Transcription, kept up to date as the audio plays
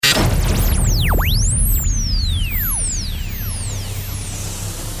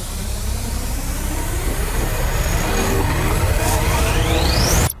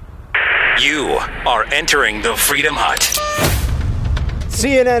entering the Freedom Hut.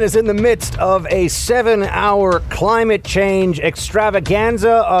 CNN is in the midst of a 7-hour climate change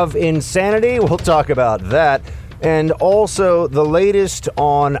extravaganza of insanity. We'll talk about that. And also the latest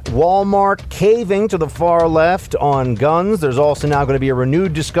on Walmart caving to the far left on guns. There's also now going to be a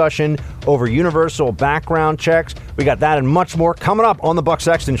renewed discussion over universal background checks. We got that and much more coming up on The Buck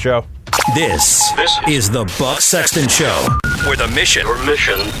Sexton Show. This is The Buck Sexton Show, where the mission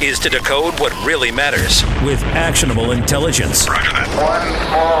is to decode what really matters with actionable intelligence. Roger that. One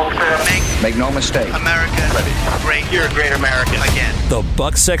small step. Make no mistake. America. Great. You're a great American. Again. The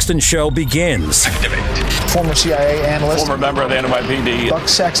Buck Sexton Show begins. Activate. Former CIA analyst. Former member of the NYPD. Buck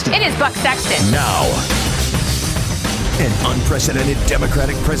Sexton. It is Buck Sexton. Now. An unprecedented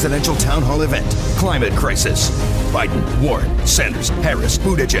Democratic presidential town hall event. Climate crisis. Biden, Warren, Sanders, Harris,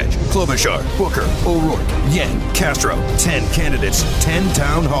 Buttigieg, Klobuchar, Booker, O'Rourke, Yang, Castro. 10 candidates, 10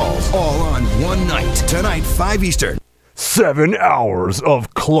 town halls, all on one night. Tonight, 5 Eastern. 7 hours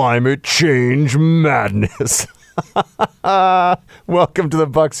of climate change madness. Welcome to the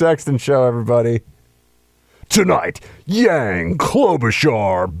Buck Sexton Show, everybody. Tonight, Yang,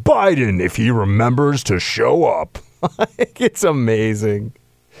 Klobuchar, Biden, if he remembers to show up. It's amazing.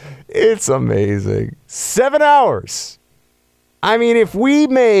 It's amazing. 7 hours. I mean, if we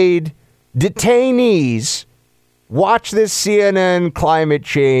made detainees watch this CNN climate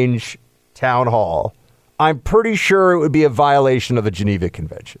change town hall, I'm pretty sure it would be a violation of the Geneva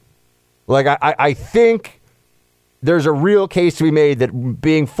Convention. Like, I think there's a real case to be made that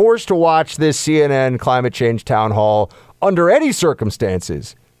being forced to watch this CNN climate change town hall under any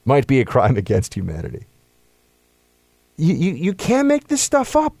circumstances might be a crime against humanity. You can't make this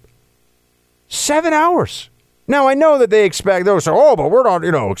stuff up. 7 hours. Now, I know that they expect, they'll say, oh, but we're not,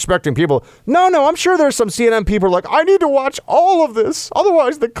 expecting people. No, I'm sure there's some CNN people like, I need to watch all of this.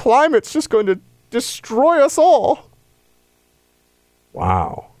 Otherwise, the climate's just going to destroy us all.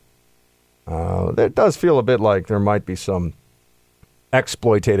 Wow. That does feel a bit like there might be some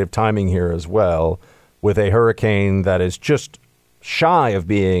exploitative timing here as well, with a hurricane that is just shy of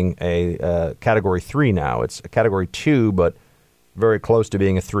being a Category 3 now. It's a Category 2, but very close to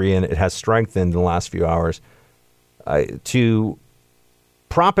being a 3, and it has strengthened in the last few hours. To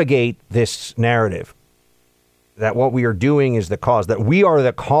propagate this narrative that what we are doing is the cause, that we are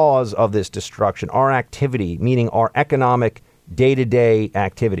the cause of this destruction, our activity, meaning our economic day-to-day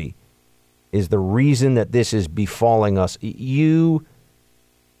activity, is the reason that this is befalling us. You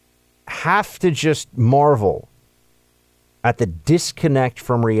have to just marvel at the disconnect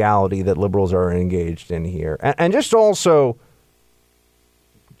from reality that liberals are engaged in here. And just also,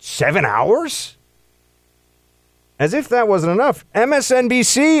 7 hours? As if that wasn't enough.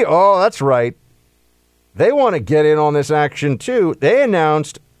 MSNBC, oh, that's right. They want to get in on this action, too. They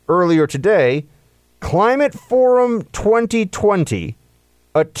announced earlier today, Climate Forum 2020,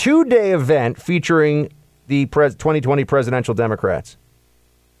 a 2-day event featuring the 2020 presidential Democrats.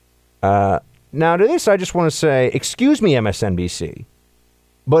 Now, to this, I just want to say, excuse me, MSNBC,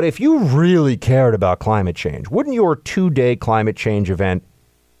 but if you really cared about climate change, wouldn't your 2-day climate change event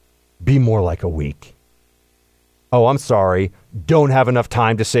be more like a week? Oh, I'm sorry. Don't have enough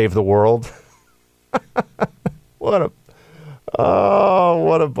time to save the world. What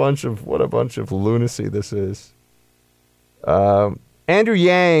a bunch of lunacy this is. Andrew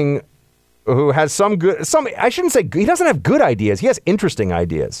Yang, who has I shouldn't say he doesn't have good ideas. He has interesting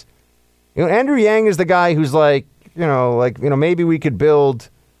ideas. Andrew Yang is the guy who's like, maybe we could build,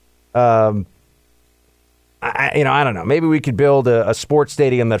 I don't know. Maybe we could build a sports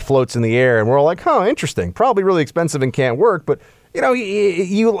stadium that floats in the air, and we're all like, interesting. Probably really expensive and can't work, but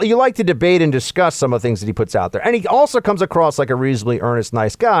you like to debate and discuss some of the things that he puts out there, and he also comes across like a reasonably earnest,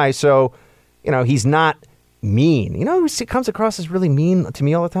 nice guy. So, he's not mean. Who comes across as really mean to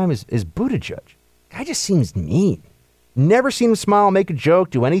me all the time is Buttigieg. Guy just seems mean. Never seen him smile, make a joke,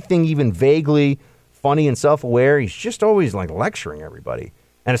 do anything even vaguely funny and self-aware. He's just always like lecturing everybody,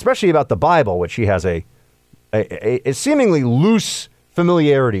 and especially about the Bible, which he has a seemingly loose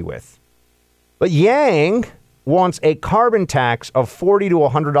familiarity with. But Yang wants a carbon tax of $40 to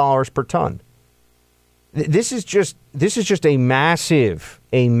 $100 per ton. This is just a massive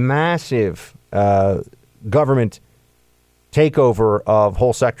government takeover of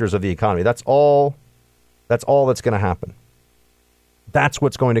whole sectors of the economy. That's all that's going to happen. That's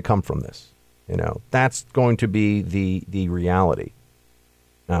what's going to come from this. That's going to be the reality.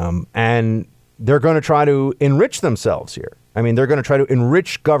 And they're going to try to enrich themselves here. I mean, they're going to try to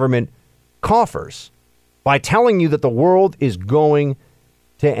enrich government coffers by telling you that the world is going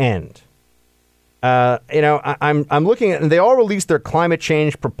to end. I'm looking at, and they all released their climate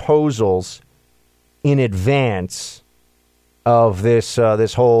change proposals in advance of this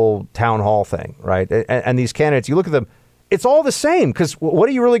whole town hall thing, right? And these candidates, you look at them, it's all the same, because what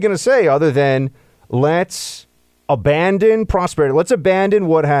are you really going to say other than let's abandon prosperity, let's abandon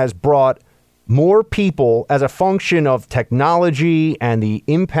what has brought more people as a function of technology and the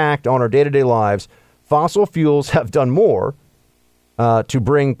impact on our day-to-day lives. Fossil fuels have done more to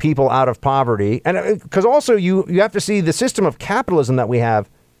bring people out of poverty. And because also you have to see the system of capitalism that we have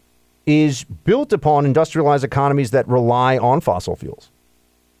is built upon industrialized economies that rely on fossil fuels.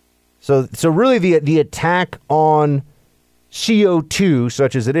 So really the attack on CO2,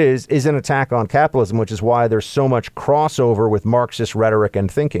 such as it is an attack on capitalism, which is why there's so much crossover with Marxist rhetoric and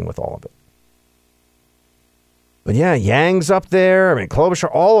thinking with all of it. But yeah, Yang's up there. I mean, Klobuchar,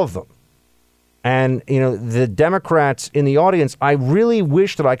 all of them. And, the Democrats in the audience, I really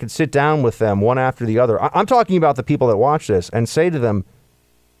wish that I could sit down with them one after the other. I'm talking about the people that watch this and say to them,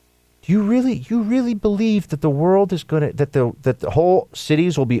 do you really believe that the world is going to, that the whole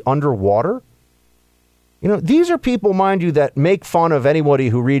cities will be underwater? These are people, mind you, that make fun of anybody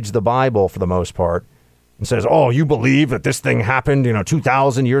who reads the Bible for the most part and says, oh, you believe that this thing happened,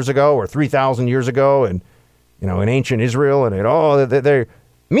 2,000 years ago or 3,000 years ago and, in ancient Israel. And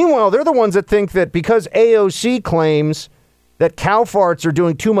meanwhile, they're the ones that think that because AOC claims that cow farts are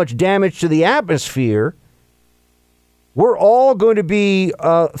doing too much damage to the atmosphere, we're all going to be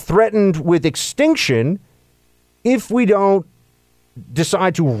threatened with extinction if we don't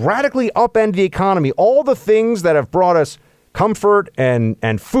decide to radically upend the economy. All the things that have brought us comfort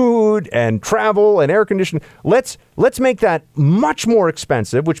and food and travel and air conditioning, let's make that much more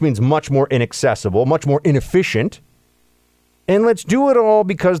expensive, which means much more inaccessible, much more inefficient. And let's do it all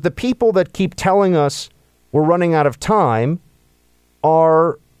because the people that keep telling us we're running out of time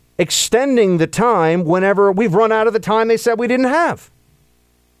are extending the time whenever we've run out of the time they said we didn't have.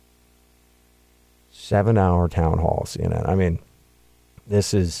 7-hour town hall, CNN. I mean,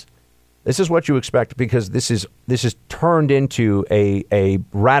 this is what you expect, because this is turned into a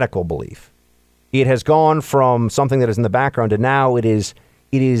radical belief. It has gone from something that is in the background to now it is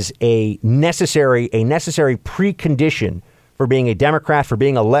a necessary precondition for being a Democrat, for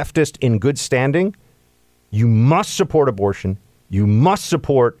being a leftist in good standing. You must support abortion. You must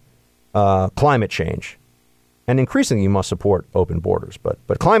support climate change. And increasingly, you must support open borders. But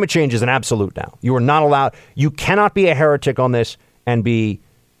climate change is an absolute now. You are not allowed. You cannot be a heretic on this and be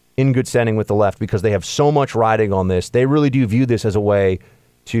in good standing with the left, because they have so much riding on this. They really do view this as a way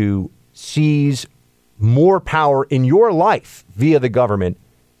to seize more power in your life via the government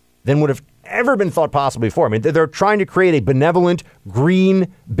than would have ever been thought possible before. I mean, they're trying to create a benevolent,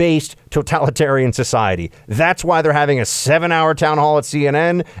 green-based totalitarian society. That's why they're having a 7-hour town hall at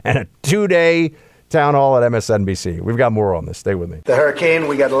CNN and a 2-day town hall at MSNBC. We've got more on this. Stay with me. The hurricane,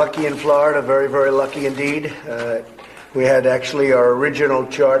 we got lucky in Florida, very, very lucky indeed. We had actually, our original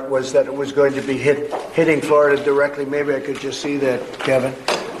chart was that it was going to be hitting Florida directly. Maybe I could just see that, Kevin.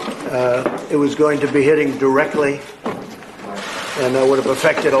 It was going to be hitting directly, and that would have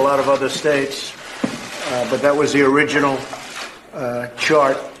affected a lot of other states. But that was the original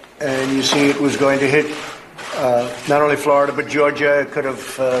chart, and you see it was going to hit not only Florida but Georgia. It could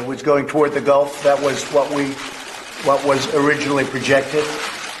have was going toward the Gulf. That was what was originally projected,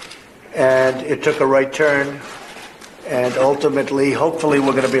 and it took a right turn. And ultimately, hopefully,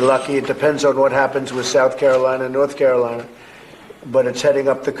 we're going to be lucky. It depends on what happens with South Carolina and North Carolina, but it's heading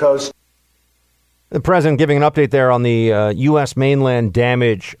up the coast. The president giving an update there on the U.S. mainland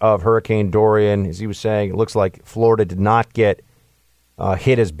damage of Hurricane Dorian. As he was saying, it looks like Florida did not get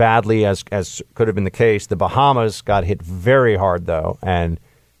hit as badly as could have been the case. The Bahamas got hit very hard, though. And,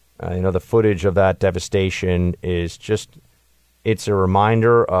 the footage of that devastation is it's a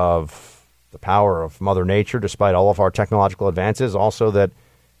reminder of the power of Mother Nature, despite all of our technological advances. Also that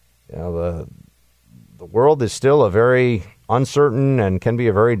the world is still a very uncertain and can be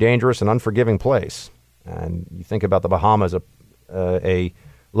a very dangerous and unforgiving place. And you think about the Bahamas, a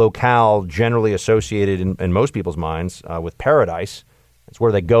locale generally associated in most people's minds with paradise. It's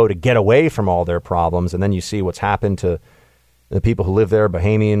where they go to get away from all their problems. And then you see what's happened to the people who live there,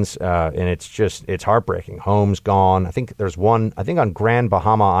 Bahamians, and it's heartbreaking. Homes gone. I think there's one, on Grand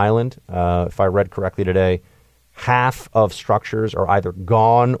Bahama Island, if I read correctly today, half of structures are either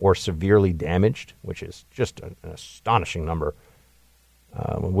gone or severely damaged, which is just an astonishing number.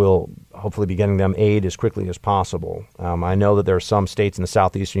 We'll hopefully be getting them aid as quickly as possible. I know that there are some states in the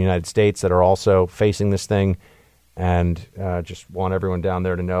southeastern United States that are also facing this thing, and just want everyone down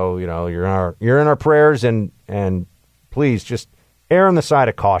there to know, you're in our prayers, and please just err on the side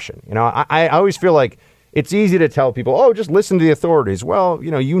of caution. I always feel like it's easy to tell people, just listen to the authorities. Well,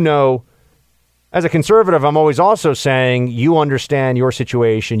 as a conservative, I'm always also saying you understand your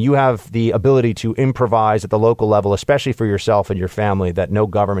situation. You have the ability to improvise at the local level, especially for yourself and your family, that no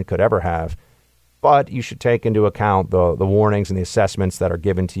government could ever have. But you should take into account the warnings and the assessments that are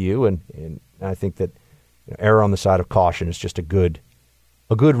given to you. And I think that err on the side of caution is just a good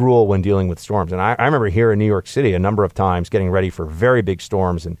rule when dealing with storms. And I remember here in New York City a number of times getting ready for very big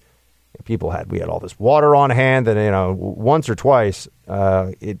storms, and we had all this water on hand, and once or twice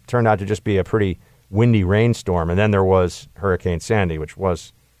it turned out to just be a pretty windy rainstorm. And then there was Hurricane Sandy, which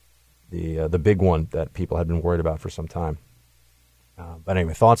was the big one that people had been worried about for some time. But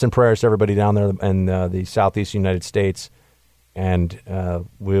anyway, thoughts and prayers to everybody down there in the southeast United States, and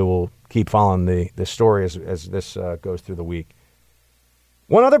we will keep following the story as this goes through the week.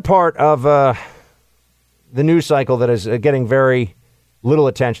 One other part of the news cycle that is getting very little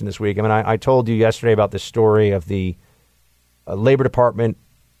attention this week. I mean, I told you yesterday about this story of the Labor Department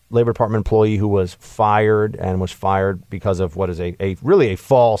employee who was fired because of what is really a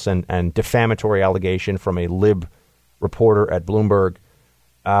false and defamatory allegation from a lib reporter at Bloomberg.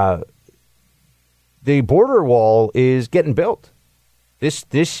 The border wall is getting built. This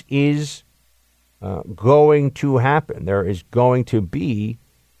is going to happen. There is going to be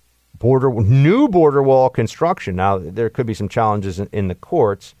new border wall construction. Now, there could be some challenges in the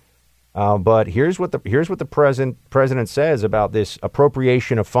courts, but here's what the president says about this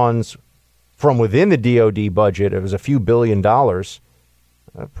appropriation of funds from within the DoD budget. It was a few $1 billion.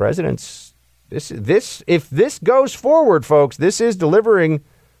 If this goes forward, folks, this is delivering,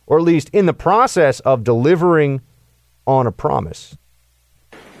 or at least in the process of delivering on a promise.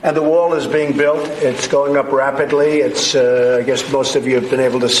 And the wall is being built. It's going up rapidly. It's, I guess most of you have been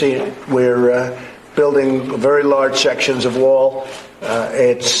able to see it. We're building very large sections of wall.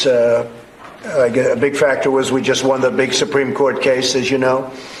 A big factor was we just won the big Supreme Court case, as you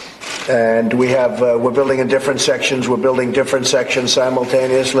know. And we're building in different sections. We're building different sections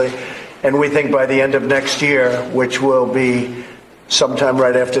simultaneously. And we think by the end of next year, which will be sometime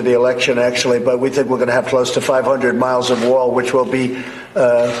right after the election, actually, but we think we're going to have close to 500 miles of wall, which will be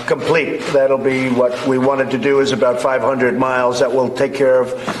complete. That'll be what we wanted to do, is about 500 miles. That will take care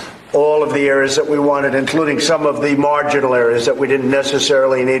of all of the areas that we wanted, including some of the marginal areas that we didn't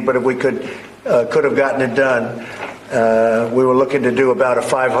necessarily need, but if we could have gotten it done. We were looking to do about a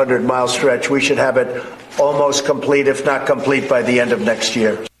 500-mile stretch. We should have it almost complete, if not complete, by the end of next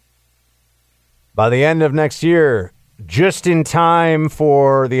year. By the end of next year, just in time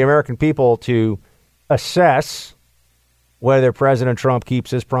for the American people to assess whether President Trump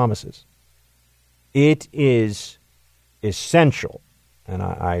keeps his promises. It is essential, and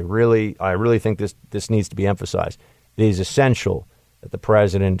I really think this needs to be emphasized. It is essential that the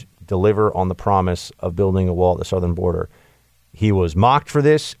president deliver on the promise of building a wall at the southern border. He was mocked for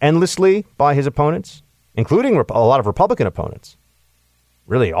this endlessly by his opponents, including a lot of Republican opponents,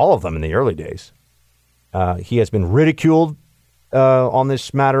 really all of them in the early days. He has been ridiculed on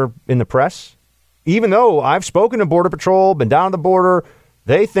this matter in the press. Even though I've spoken to Border Patrol, been down the border,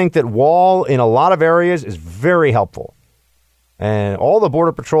 they think that wall in a lot of areas is very helpful. And all the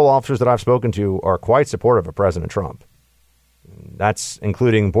Border Patrol officers that I've spoken to are quite supportive of President Trump. That's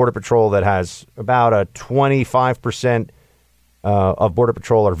including Border Patrol that has about a 25% of Border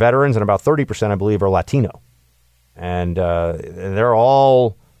Patrol are veterans, and about 30%, I believe, are Latino. And they're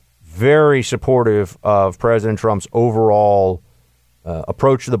all very supportive of President Trump's overall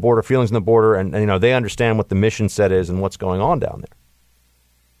approach to the border, feelings on the border, and they understand what the mission set is and what's going on down there.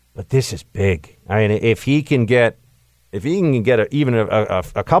 But this is big. I mean, if he can get even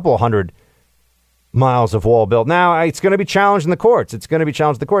a couple of hundred miles of wall built, now it's going to be challenged in the courts.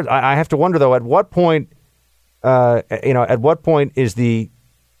 I have to wonder, though, at what point is the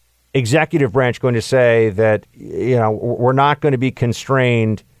executive branch going to say that we're not going to be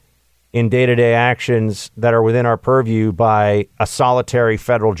constrained in day-to-day actions that are within our purview by a solitary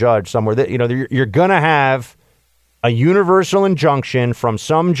federal judge somewhere? That you're going to have a universal injunction from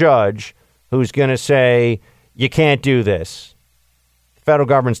some judge who's going to say you can't do this. The federal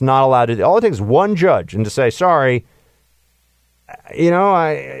government's not allowed to. All it takes is one judge and to say sorry.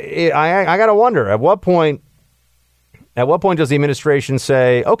 I got to wonder at what point does the administration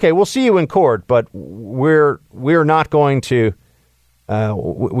say, okay, we'll see you in court, but we're not going to.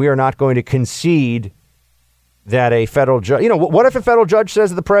 We are not going to concede that a federal judge. What if a federal judge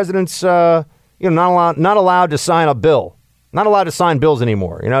says that the president's not allowed to sign a bill, not allowed to sign bills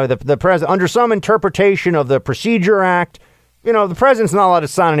anymore? The president, under some interpretation of the Procedure Act, the president's not allowed to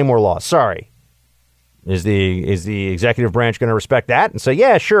sign any more laws. Sorry, is the executive branch going to respect that and say,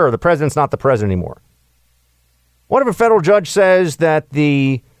 yeah, sure, the president's not the president anymore? What if a federal judge says that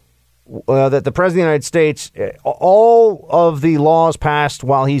the that the President of the United States, all of the laws passed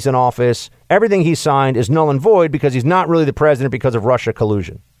while he's in office, everything he signed is null and void because he's not really the president because of Russia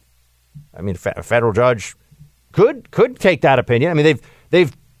collusion. I mean, a federal judge could take that opinion. I mean,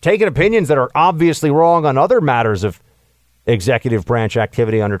 they've taken opinions that are obviously wrong on other matters of executive branch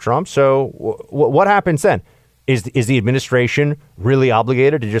activity under Trump. So what happens then? Is the administration really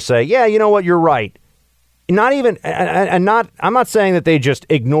obligated to just say, yeah, you know what, you're right? Not even, I'm not saying that they just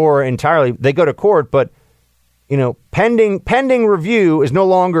ignore entirely. They go to court, but, pending review is no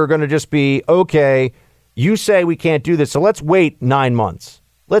longer going to just be, okay, you say we can't do this, so let's wait 9 months.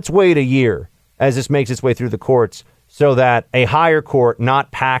 Let's wait a year as this makes its way through the courts so that a higher court,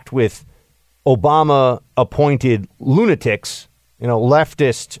 not packed with Obama-appointed lunatics,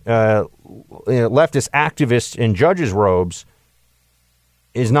 leftist activists in judges' robes,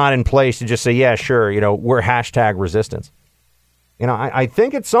 is not in place to just say, yeah, sure, we're hashtag resistance. I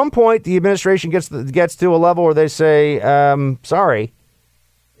think at some point the administration gets to a level where they say, sorry,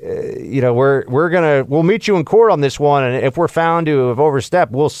 we'll meet you in court on this one, and if we're found to have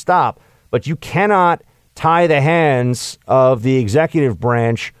overstepped, we'll stop. But you cannot tie the hands of the executive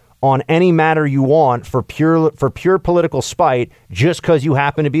branch on any matter you want for pure political spite just because you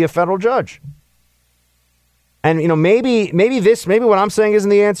happen to be a federal judge. And, maybe what I'm saying isn't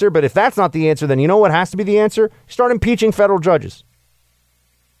the answer, but if that's not the answer, then you know what has to be the answer? Start impeaching federal judges.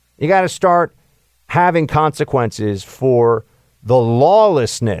 You got to start having consequences for the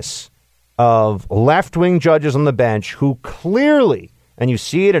lawlessness of left-wing judges on the bench who clearly, and you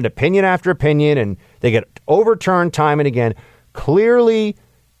see it in opinion after opinion, and they get overturned time and again, clearly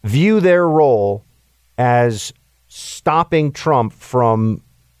view their role as stopping Trump from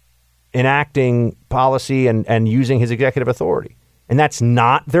enacting policy and using his executive authority. And that's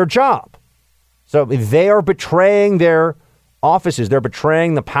not their job. So they are betraying their offices. They're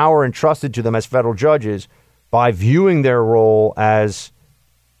betraying the power entrusted to them as federal judges by viewing their role as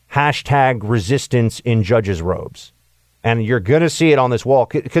hashtag resistance in judges' robes. And you're going to see it on this wall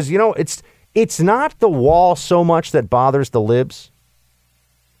because, it's not the wall so much that bothers the libs.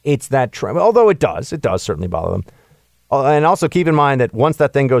 It's that, although it does certainly bother them. And also keep in mind that once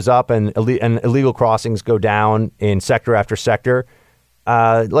that thing goes up and illegal crossings go down in sector after sector,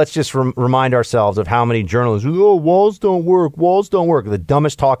 let's just remind ourselves of how many journalists, walls don't work. The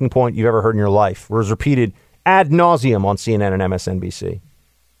dumbest talking point you've ever heard in your life was repeated ad nauseum on CNN and MSNBC.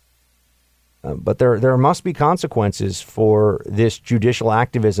 But there must be consequences for this judicial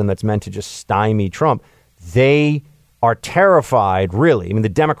activism that's meant to just stymie Trump. They are terrified, really. I mean, the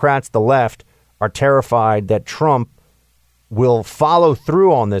Democrats, the left, are terrified that Trump will follow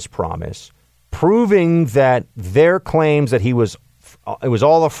through on this promise, proving that their claims that it was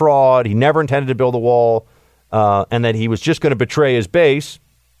all a fraud, he never intended to build a wall, and that he was just going to betray his base,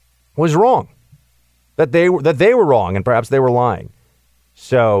 was wrong. That they were wrong, and perhaps they were lying.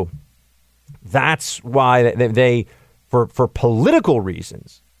 So that's why they for political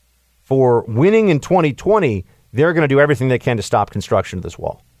reasons, for winning in 2020, they're going to do everything they can to stop construction of this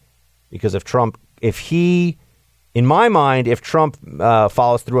wall. Because in my mind, if Trump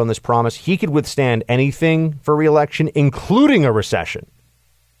follows through on this promise, he could withstand anything for re-election, including a recession.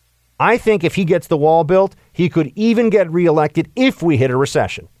 I think if he gets the wall built, he could even get re-elected if we hit a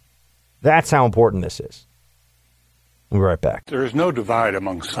recession. That's how important this is. We'll be right back. There is no divide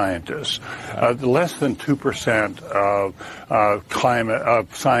among scientists. Less than 2%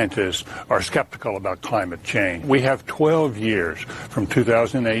 of scientists are skeptical about climate change. We have 12 years from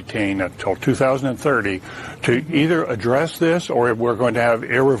 2018 until 2030 to either address this or we're going to have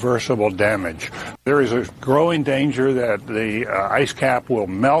irreversible damage. There is a growing danger that the ice cap will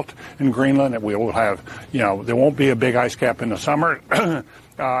melt in Greenland, and we will have, there won't be a big ice cap in the summer.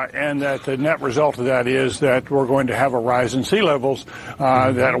 And that the net result of that is that we're going to have a rise in sea levels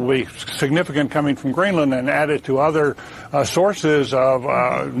that will be significant coming from Greenland and added to other sources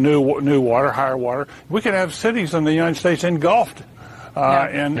of new water, higher water. We could have cities in the United States engulfed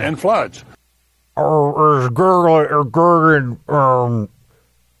in floods.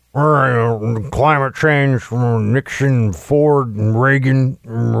 Climate change from Nixon, Ford, and Reagan,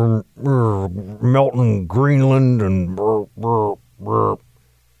 melting Greenland, and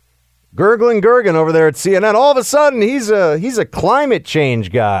Gurgling Gergen over there at CNN. All of a sudden, he's a climate change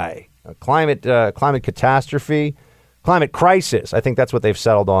guy, a climate catastrophe, climate crisis. I think that's what they've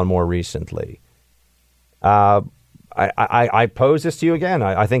settled on more recently. I pose this to you again.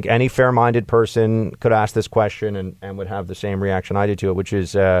 I think any fair-minded person could ask this question and would have the same reaction I did to it, which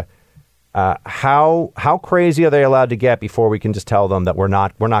is how crazy are they allowed to get before we can just tell them that we're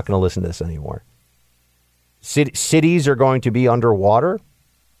not going to listen to this anymore? Cities are going to be underwater.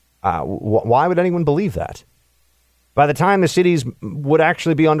 Why would anyone believe that? By the time the cities would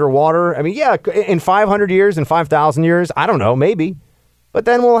actually be underwater, I mean, yeah, in 500 years, in 5,000 years, I don't know, maybe. But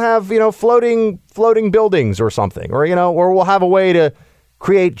then we'll have, floating buildings or something, or we'll have a way to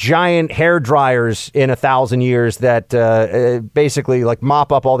create giant hair dryers in 1,000 years that basically like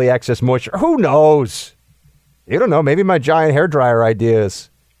mop up all the excess moisture. Who knows? You don't know. Maybe my giant hair dryer idea is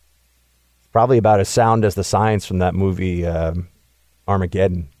probably about as sound as the science from that movie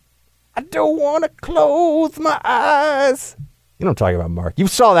Armageddon. I don't want to close my eyes. You know what I'm talking about, Mark. You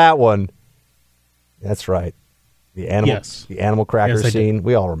saw that one. That's right. The animal cracker scene.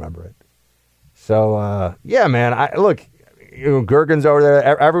 We all remember it. So, yeah, man. Look, Gergen's over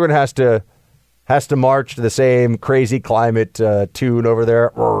there. Everyone has to march to the same crazy climate tune over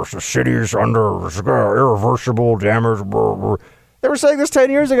there. The city's under irreversible damage. They were saying this 10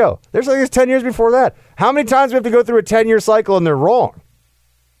 years ago. They were saying this 10 years before that. How many times do we have to go through a 10-year cycle and they're wrong?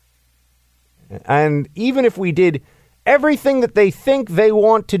 And even if we did everything that they think they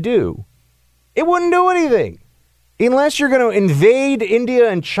want to do, it wouldn't do anything. Unless you're going to invade India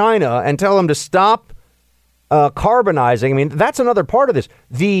and China and tell them to stop carbonizing. I mean, that's another part of this.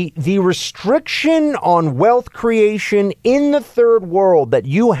 The restriction on wealth creation in the third world that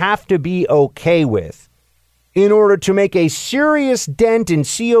you have to be okay with in order to make a serious dent in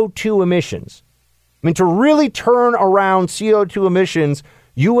CO2 emissions. I mean, to really turn around CO2 emissions,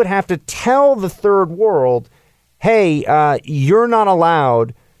 you would have to tell the third world, hey, you're not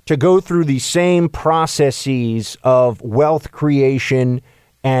allowed to go through the same processes of wealth creation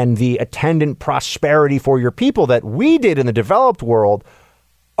and the attendant prosperity for your people that we did in the developed world.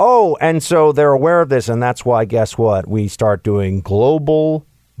 Oh, and so they're aware of this, and that's why, guess what? We start doing global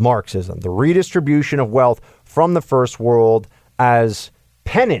Marxism, the redistribution of wealth from the first world as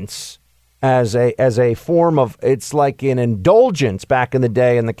penance, as a form of, it's like an indulgence back in the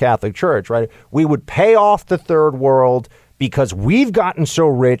day in the Catholic Church, right? We would pay off the third world because we've gotten so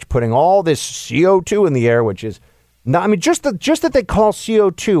rich putting all this CO2 in the air, which is not, I mean, just that they call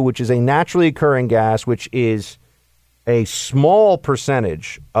CO2, which is a naturally occurring gas, which is a small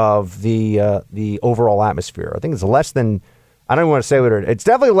percentage of the overall atmosphere. I think it's less than, I don't want to say what it's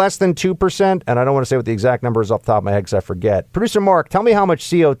definitely less than 2%, and I don't want to say what the exact number is off the top of my head because I forget. Producer Mark, tell me how much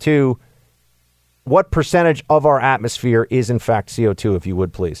CO2, what percentage of our atmosphere is in fact CO2, if you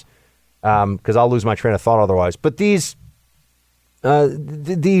would, please, because I'll lose my train of thought otherwise. But these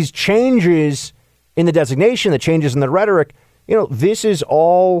changes in the designation, the changes in the rhetoric, this is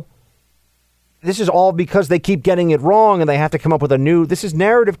all because they keep getting it wrong and they have to come up with this is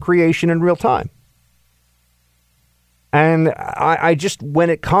narrative creation in real time. And I just, when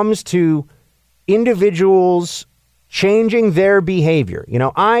it comes to individuals changing their behavior,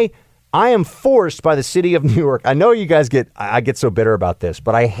 I am forced by the city of New York. I know you guys I get so bitter about this,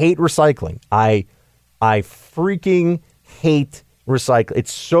 but I hate recycling. I freaking hate recycling.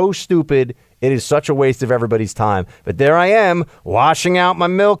 It's so stupid. It is such a waste of everybody's time. But there I am washing out my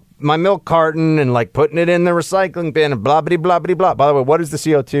milk carton and like putting it in the recycling bin and blah, blah, blah, blah, blah. By the way, what is the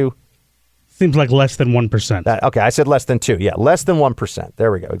CO2? Seems like less than 1%. Okay, I said less than 2. Yeah, less than 1%.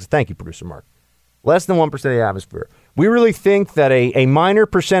 There we go. Thank you, Producer Mark. Less than 1% of the atmosphere. We really think that a minor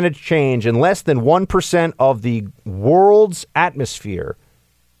percentage change in less than 1% of the world's atmosphere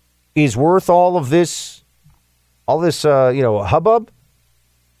is worth all this hubbub,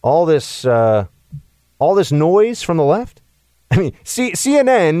 all this noise from the left. I mean,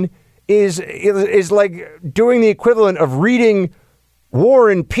 CNN is like doing the equivalent of reading War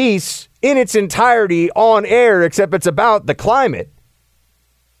and Peace in its entirety on air, except it's about the climate.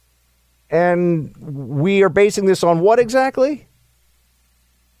 And we are basing this on what exactly?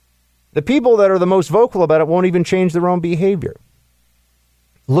 The people that are the most vocal about it won't even change their own behavior.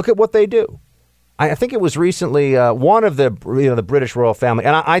 Look at what they do. I think it was recently one of the British royal family,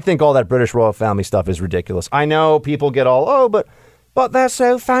 and I think all that British royal family stuff is ridiculous. I know people get all, but they're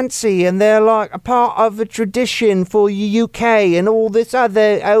so fancy and they're like a part of a tradition for the UK and all this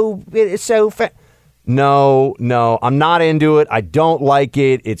other, it's so No, I'm not into it. I don't like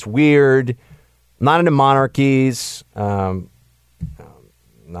it. It's weird. I'm not into monarchies. Not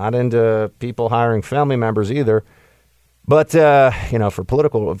into people hiring family members either. But,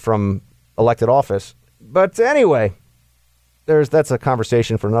 from elected office. But anyway, that's a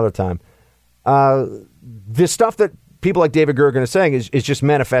conversation for another time. The stuff that people like David Gergen are saying is just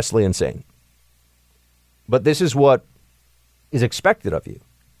manifestly insane. But this is what is expected of you.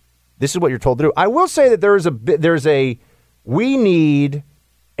 This is what you're told to do. I will say that we need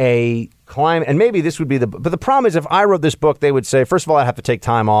a climate, and maybe this would be but the problem is if I wrote this book, they would say, first of all, I'd have to take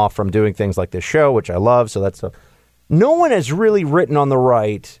time off from doing things like this show, which I love. So no one has really written on the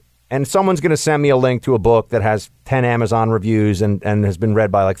right and someone's going to send me a link to a book that has 10 Amazon reviews and has been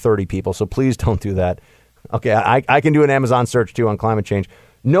read by like 30 people. So please don't do that. Okay, I can do an Amazon search too on climate change.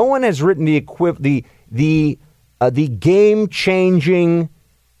 No one has written the game-changing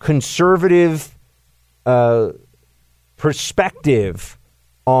conservative perspective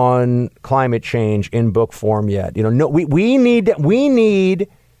on climate change in book form yet. We need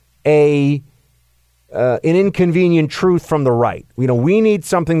an inconvenient truth from the right. We need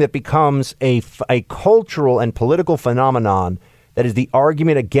something that becomes a cultural and political phenomenon that is the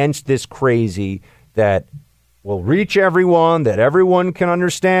argument against this crazy that will reach everyone, that everyone can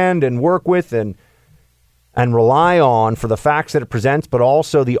understand and work with and rely on for the facts that it presents, but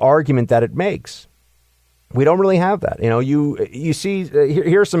also the argument that it makes. We don't really have that. You see,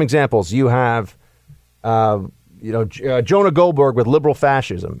 here are some examples. You have, Jonah Goldberg with Liberal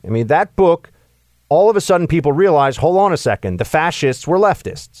Fascism. I mean, that book, all of a sudden people realize, hold on a second, the fascists were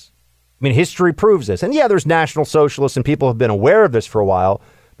leftists. I mean, history proves this. And yeah, there's National Socialists and people have been aware of this for a while,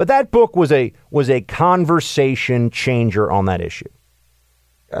 but that book was a conversation changer on that issue.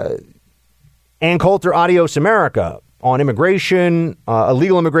 Ann Coulter, Adios America, on immigration,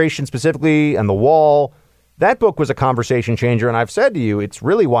 illegal immigration specifically, and the wall. That book was a conversation changer, and I've said to you, it's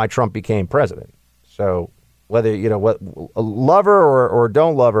really why Trump became president. So whether, love her or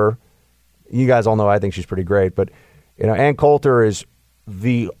don't love her, you guys all know I think she's pretty great. But, Ann Coulter is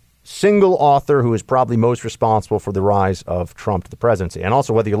the single author who is probably most responsible for the rise of Trump to the presidency. And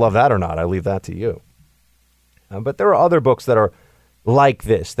also, whether you love that or not, I leave that to you. But there are other books that are like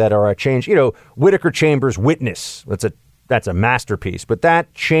this, that are a change. Whittaker Chambers' Witness, that's a masterpiece. But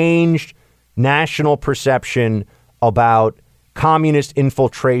that changed national perception about communist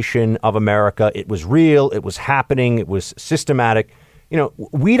infiltration of America. It was real. It was happening. It was systematic.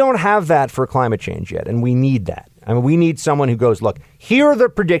 We don't have that for climate change yet, and we need that. I mean, we need someone who goes, look, here are the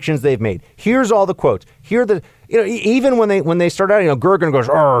predictions they've made. Here's all the quotes. Here are the, even when they start out, Gergen goes,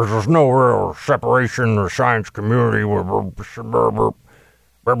 there's no real separation or science community. Well,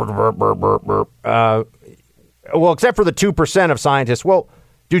 except for the 2% of scientists. Well,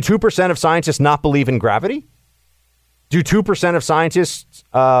 do 2% of scientists not believe in gravity? Do 2% of scientists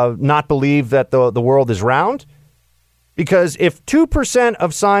not believe that the world is round? Because if 2%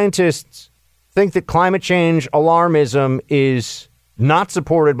 of scientists think that climate change alarmism is not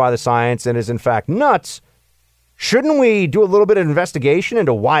supported by the science and is in fact nuts, shouldn't we do a little bit of investigation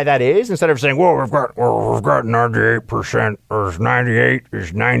into why that is, instead of saying, well, we've got 98%, or 98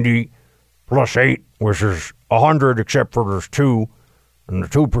 is 90 plus 8, which is 100, except for there's 2, and the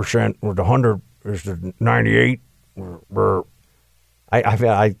 2% with the 100 is the 98.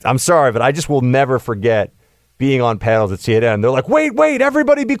 I'm sorry, but I just will never forget being on panels at CNN. They're like, wait,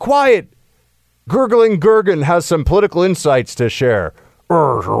 everybody be quiet. Gurgling Gergen has some political insights to share.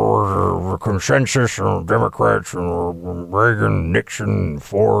 Consensus on Democrats and Reagan, Nixon,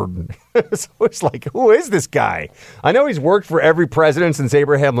 Ford. So it's like, who is this guy? I know he's worked for every president since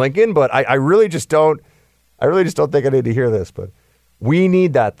Abraham Lincoln, but I really just don't think I need to hear this. But we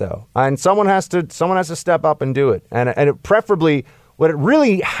need that, though, and someone has to step up and do it. And it preferably, what it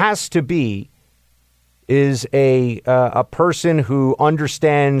really has to be is a person who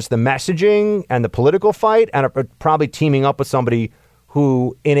understands the messaging and the political fight, and probably teaming up with somebody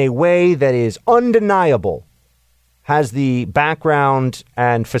who, in a way that is undeniable, has the background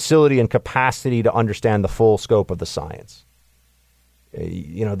and facility and capacity to understand the full scope of the science.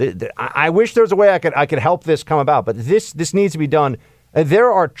 I wish there was a way I could help this come about, but this needs to be done.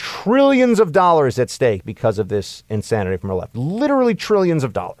 There are trillions of dollars at stake because of this insanity from our left. Literally trillions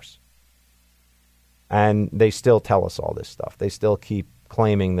of dollars. And they still tell us all this stuff. They still keep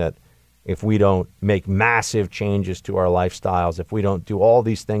claiming that if we don't make massive changes to our lifestyles, if we don't do all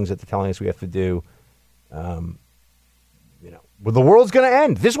these things that they're telling us we have to do, well, the world's going to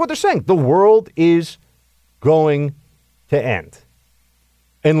end. This is what they're saying. The world is going to end.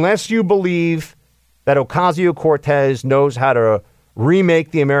 Unless you believe that Ocasio-Cortez knows how to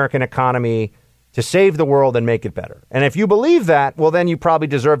remake the American economy to save the world and make it better. And if you believe that, well, then you probably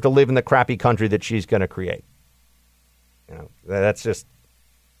deserve to live in the crappy country that she's going to create.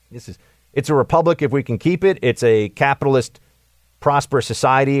 It's a republic if we can keep it. It's a capitalist, prosperous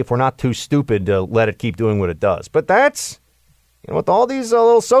society if we're not too stupid to let it keep doing what it does. But that's, with all these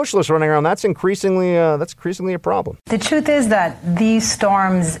little socialists running around, that's increasingly a problem. The truth is that these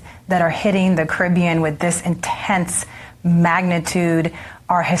storms that are hitting the Caribbean with this intense magnitude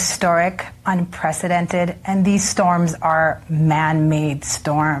are historic, unprecedented, and these storms are man-made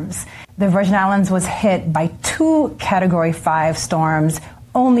storms. The Virgin Islands was hit by 2 Category 5 storms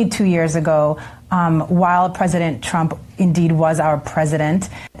only 2 years ago, while President Trump, indeed was our president.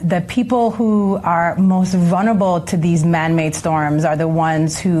 The people who are most vulnerable to these man-made storms are the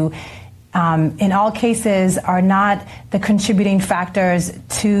ones who, in all cases, are not the contributing factors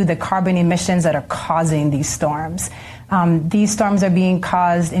to the carbon emissions that are causing these storms. These storms are being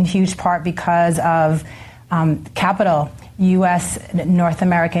caused in huge part because of capital, U.S., North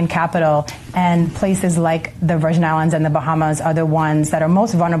American capital, and places like the Virgin Islands and the Bahamas are the ones that are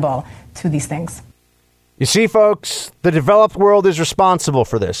most vulnerable to these things. You see, folks, the developed world is responsible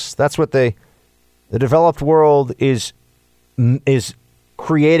for this. That's what the developed world is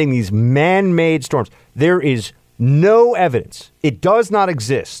creating these man-made storms. There is no evidence. It does not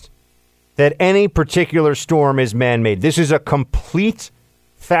exist that any particular storm is man-made. This is a complete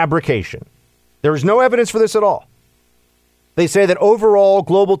fabrication. There is no evidence for this at all. They say that overall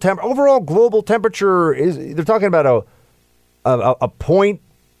global temperature is, they're talking about a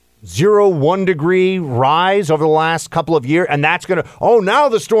 0.01 degree rise over the last couple of years, and that's going to, now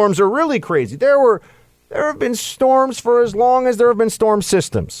the storms are really crazy. There have been storms for as long as there have been storm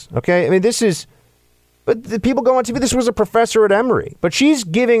systems. Okay, I mean, but the people go on TV. This was a professor at Emory, but she's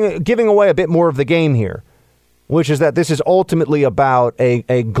giving away a bit more of the game here, which is that this is ultimately about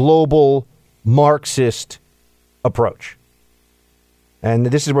a global Marxist approach. And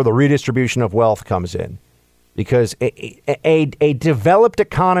this is where the redistribution of wealth comes in, because a developed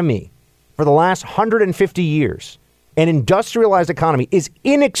economy for the last 150 years, an industrialized economy, is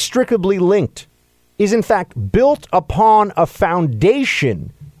inextricably linked, is in fact built upon a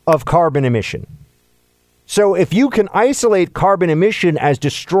foundation of carbon emission. So if you can isolate carbon emission as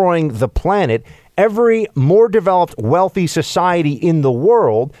destroying the planet, every more developed, wealthy society in the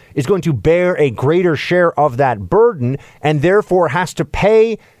world is going to bear a greater share of that burden and therefore has to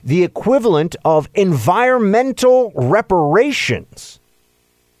pay the equivalent of environmental reparations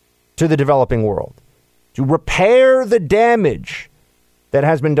to the developing world to repair the damage that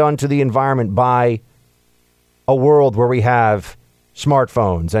has been done to the environment by a world where we have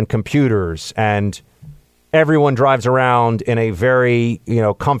smartphones and computers and everyone drives around in a very,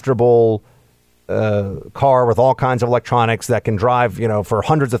 comfortable car with all kinds of electronics that can drive, for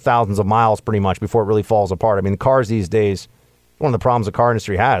hundreds of thousands of miles pretty much before it really falls apart. I mean, cars these days, one of the problems the car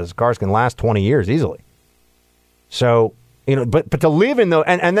industry has, cars can last 20 years easily. So, but to live in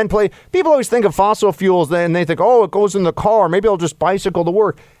and then people always think of fossil fuels and they think, it goes in the car. Maybe I'll just bicycle to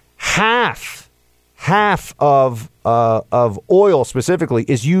work. Half of oil specifically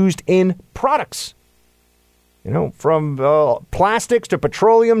is used in products. From plastics to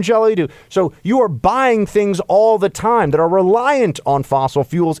petroleum jelly so you are buying things all the time that are reliant on fossil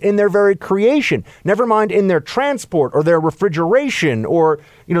fuels in their very creation, never mind in their transport or their refrigeration or,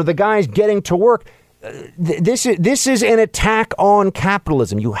 the guys getting to work. This is an attack on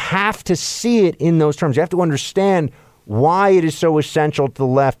capitalism. You have to see it in those terms. You have to understand why it is so essential to the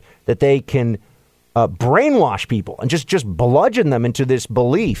left that they can brainwash people and just bludgeon them into this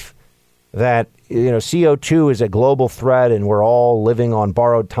belief that CO2 is a global threat and we're all living on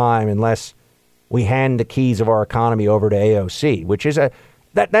borrowed time unless we hand the keys of our economy over to AOC, which is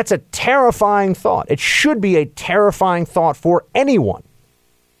that's a terrifying thought. It should be a terrifying thought for anyone.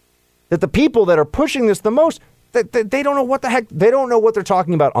 That the people that are pushing this the most, that they don't know what the heck, they don't know what they're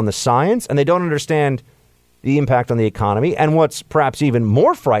talking about on the science, and they don't understand the impact on the economy. And what's perhaps even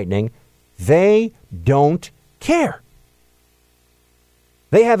more frightening, they don't care.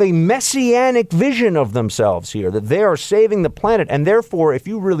 They have a messianic vision of themselves here, that they are saving the planet. And therefore, if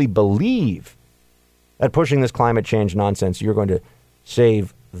you really believe that pushing this climate change nonsense, you're going to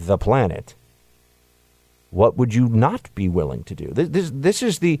save the planet, what would you not be willing to do? This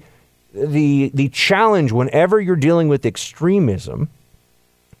is the challenge whenever you're dealing with extremism,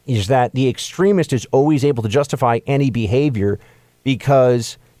 is that the extremist is always able to justify any behavior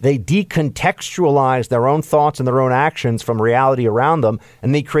because they decontextualize their own thoughts and their own actions from reality around them,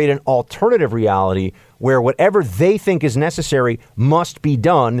 and they create an alternative reality where whatever they think is necessary must be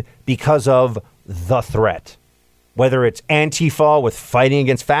done because of the threat. Whether it's Antifa with fighting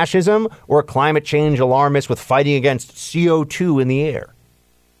against fascism or climate change alarmists with fighting against CO2 in the air.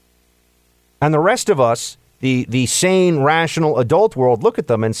 And the rest of us, the sane, rational adult world, look at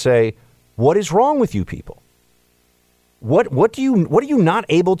them and say, what is wrong with you people? What are you not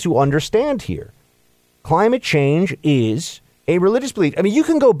able to understand here? Climate change is a religious belief. I mean, you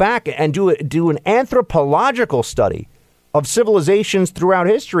can go back and do an anthropological study of civilizations throughout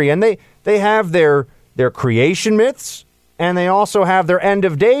history, and they have their creation myths, and they also have their end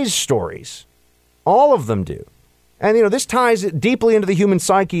of days stories. All of them do. And, this ties deeply into the human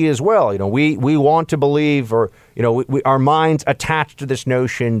psyche as well. We want to believe, or, our minds attached to this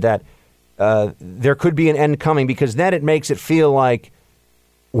notion that there could be an end coming, because then it makes it feel like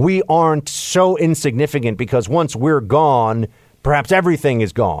we aren't so insignificant, because once we're gone, perhaps everything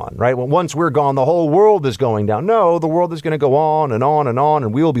is gone, right? Well, once we're gone, the whole world is going down. No, the world is going to go on and on and on,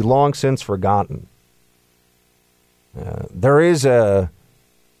 and we will be long since forgotten. There is a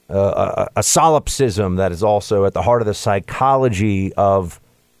solipsism that is also at the heart of the psychology of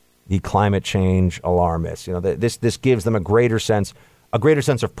the climate change alarmists. You know, this gives them a greater sense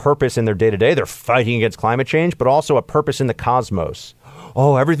of purpose in their day-to-day. They're fighting against climate change, but also a purpose in the cosmos.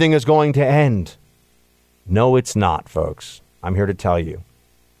 Oh, everything is going to end. No, it's not, folks. I'm here to tell you.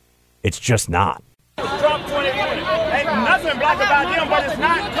 It's just not. Trump 2020. Ain't nothing black about them, but it's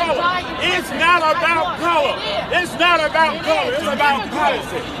not color. It's not about color. It's not about color. It's about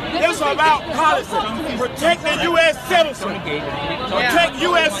policy. It's about policy. Protect the U.S. citizen. Protect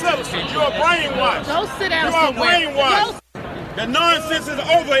U.S. citizens. You are brainwashed. Go sit down you are somewhere. Brainwashed. The nonsense is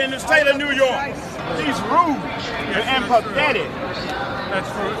over in the state of New York. He's rude and pathetic. That's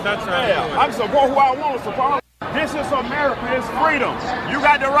right. Yeah, I support who I want to support. This is America. It's freedom. You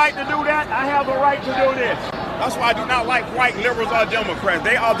got the right to do that. I have the right to do this. That's why I do not like white liberals or Democrats.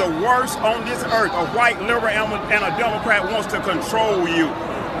 They are the worst on this earth. A white liberal and a Democrat wants to control you.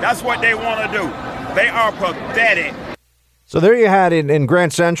 That's what they want to do. They are pathetic. So there you had in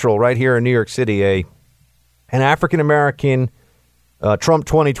Grand Central, right here in New York City, an African-American Trump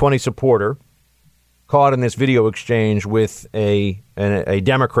 2020 supporter caught in this video exchange with a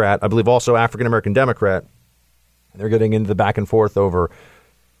Democrat, I believe also African-American Democrat. They're getting into the back and forth over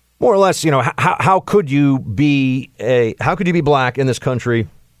more or less, you know, how could you be black in this country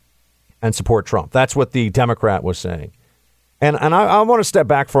and support Trump? That's what the Democrat was saying. And I want to step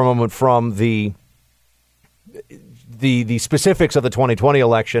back for a moment from the specifics of the 2020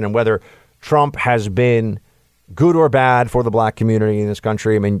 election and whether Trump has been good or bad for the black community in this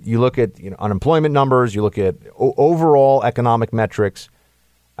country. I mean, you look at unemployment numbers, you look at overall economic metrics,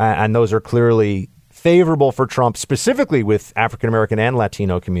 and those are clearly favorable for Trump, specifically with African-American and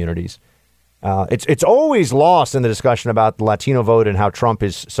Latino communities. It's always lost in the discussion about the Latino vote and how Trump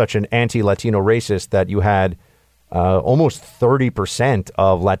is such an anti-Latino racist that you had almost 30%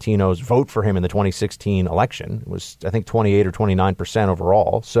 of Latinos vote for him in the 2016 election. It was, I think, 28 or 29%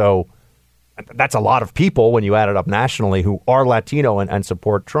 overall. So that's a lot of people when you add it up nationally who are Latino and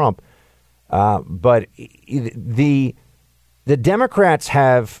support Trump. But the Democrats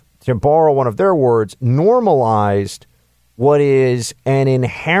have, to borrow one of their words, normalized what is an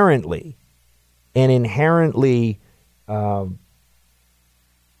inherently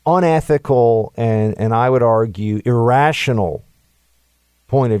unethical and I would argue irrational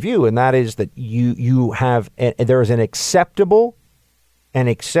point of view, and that is that you have there is an acceptable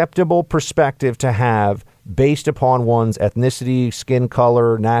perspective to have based upon one's ethnicity, skin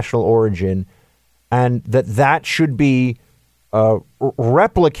color, national origin, and that should be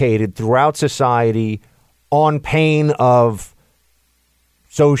replicated throughout society on pain of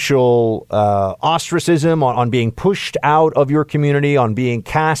social ostracism, on being pushed out of your community, on being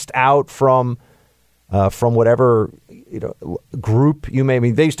cast out from whatever group you may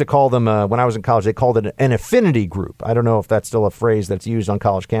be. They used to call them, when I was in college, they called it an affinity group. I don't know if that's still a phrase that's used on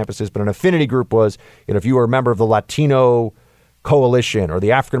college campuses, but an affinity group was, if you were a member of the Latino Coalition or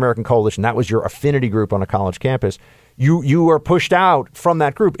the African American Coalition, that was your affinity group on a college campus. You are pushed out from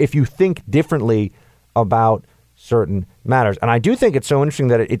that group if you think differently about certain matters. And I do think it's so interesting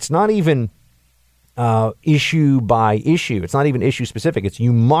that it's not even issue by issue. It's not even issue specific. It's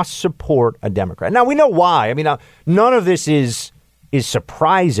you must support a Democrat. Now, we know why. I mean, none of this is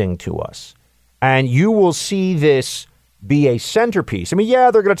surprising to us. And you will see this be a centerpiece. I mean, yeah,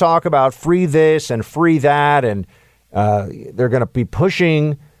 they're going to talk about free this and free that, and they're going to be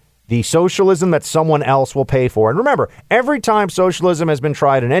pushing the socialism that someone else will pay for. And remember, every time socialism has been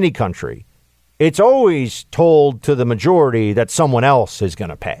tried in any country, it's always told to the majority that someone else is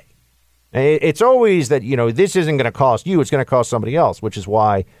going to pay. It's always that, this isn't going to cost you, it's going to cost somebody else, which is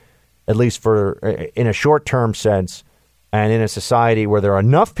why, at least in a short-term sense, and in a society where there are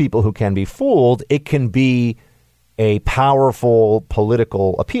enough people who can be fooled, it can be a powerful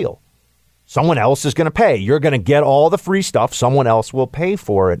political appeal. Someone else is going to pay. You're going to get all the free stuff. Someone else will pay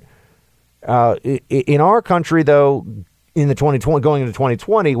for it. In our country, though, going into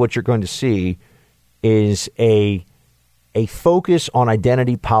 2020, what you're going to see is a focus on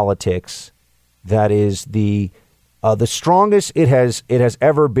identity politics that is the strongest it has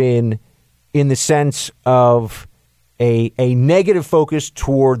ever been, in the sense of a negative focus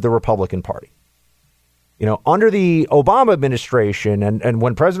toward the Republican Party. Under the Obama administration and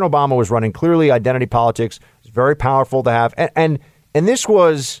when President Obama was running, clearly identity politics was very powerful to have. And this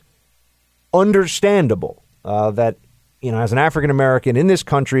was understandable that, as an African American in this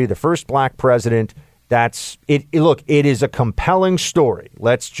country, the first black president, that's it. Look, it is a compelling story.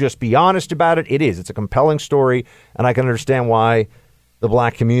 Let's just be honest about it. It is. It's a compelling story, and I can understand why the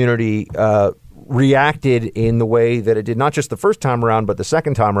black community reacted in the way that it did, not just the first time around, but the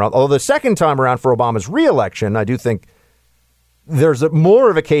second time around. Although the second time around for Obama's reelection, I do think there's more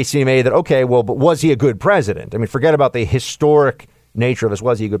of a case to be made that, okay, well, but was he a good president? I mean, forget about the historic nature of this.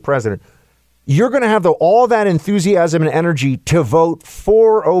 Was he a good president? You're going to have all that enthusiasm and energy to vote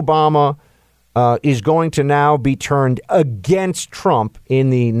for Obama is going to now be turned against Trump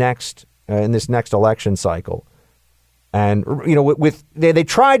in the next in this next election cycle. And, they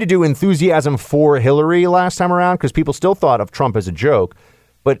tried to do enthusiasm for Hillary last time around because people still thought of Trump as a joke.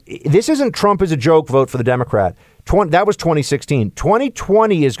 But this isn't Trump as a joke vote for the Democrat. That was 2016.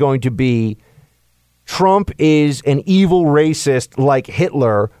 2020 is going to be Trump is an evil racist like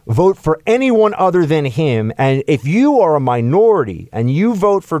Hitler. Vote for anyone other than him. And if you are a minority and you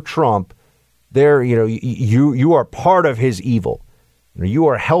vote for Trump, you are part of his evil. You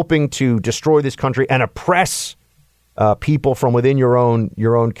are helping to destroy this country and oppress people from within your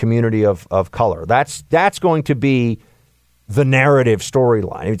own community of color. That's going to be the narrative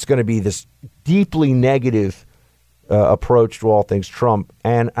storyline. It's going to be this deeply negative approach to all things Trump.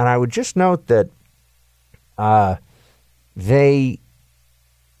 And I would just note that they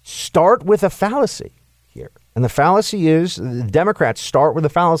start with a fallacy here. And the fallacy is the Democrats start with a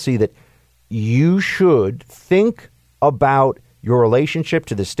fallacy that you should think about your relationship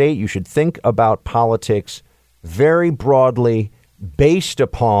to the state. You should think about politics very broadly based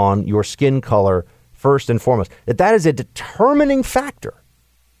upon your skin color first and foremost. That is a determining factor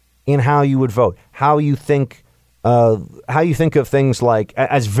in how you would vote, how you think of things like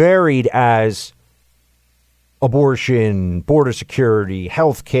as varied as abortion, border security,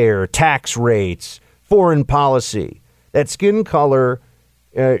 health care, tax rates, foreign policy. That skin color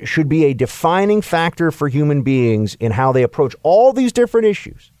should be a defining factor for human beings in how they approach all these different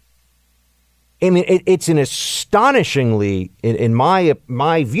issues. I mean, it's an astonishingly, in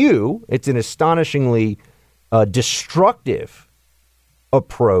my view, it's an astonishingly destructive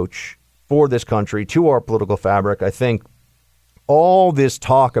approach for this country to our political fabric. I think all this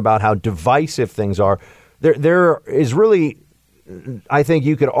talk about how divisive things are, there is really, I think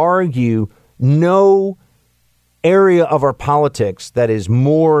you could argue, no area of our politics that is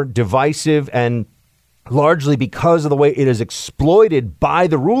more divisive, and largely because of the way it is exploited by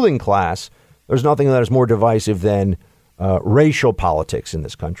the ruling class. There's nothing that is more divisive than racial politics in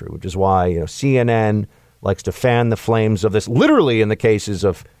this country, which is why CNN likes to fan the flames of this. Literally, in the cases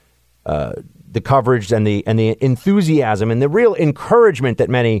of the coverage and the enthusiasm and the real encouragement that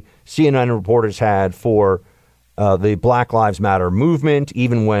many CNN reporters had for the Black Lives Matter movement,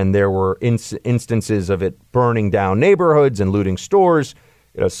 even when there were instances of it burning down neighborhoods and looting stores.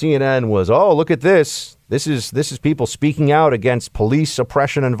 CNN was, oh, look at this. This is people speaking out against police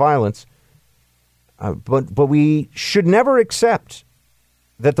oppression and violence. But we should never accept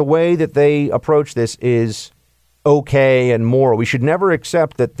that the way that they approach this is okay and moral. We should never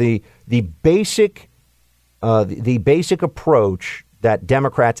accept that the basic approach that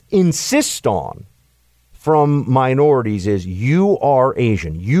Democrats insist on from minorities is you are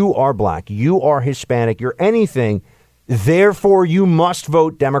Asian, you are black, you are Hispanic, you're anything. Therefore, you must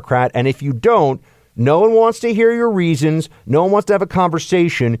vote Democrat. And if you don't, no one wants to hear your reasons. No one wants to have a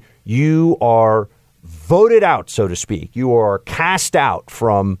conversation. You are voted out, so to speak. You are cast out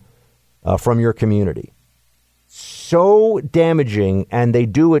from your community. So damaging, and they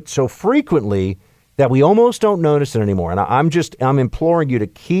do it so frequently that we almost don't notice it anymore. And I'm imploring you to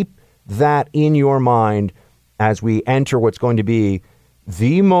keep that in your mind as we enter what's going to be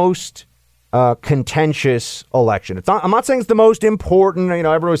the most contentious election. I'm not saying it's the most important.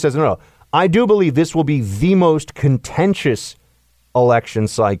 Everyone says no. I do believe this will be the most contentious election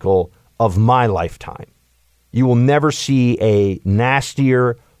cycle of my lifetime. You will never see a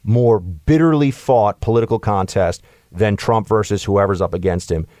nastier, more bitterly fought political contest than Trump versus whoever's up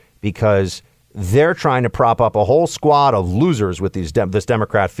against him, because they're trying to prop up a whole squad of losers with this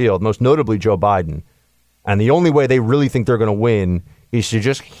Democrat field, most notably Joe Biden. And the only way they really think they're going to win is to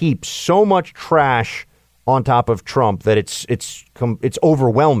just heap so much trash on top of Trump that it's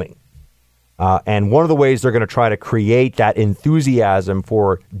overwhelming. And one of the ways they're going to try to create that enthusiasm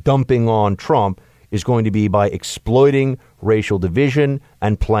for dumping on Trump is going to be by exploiting racial division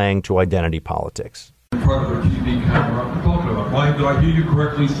and playing to identity politics. In front of a TV camera, I'm talking about. Ryan, do I hear you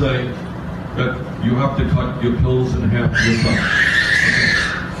correctly say that you have to cut your pills in half yourself?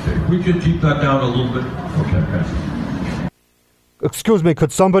 Okay. We could keep that down a little bit. Okay, guys. Excuse me,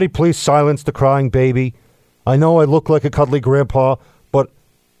 could somebody please silence the crying baby? I know I look like a cuddly grandpa, but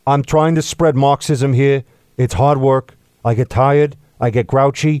I'm trying to spread Marxism here. It's hard work. I get tired. I get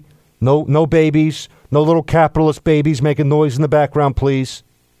grouchy. No babies. No little capitalist babies making noise in the background, please.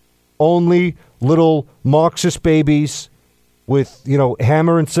 Only little Marxist babies with,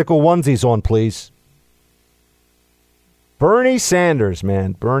 hammer and sickle onesies on, please. Bernie Sanders,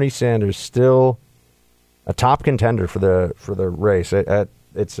 man. Bernie Sanders still a top contender for the race.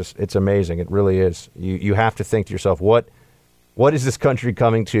 It's amazing. It really is. You have to think to yourself, what is this country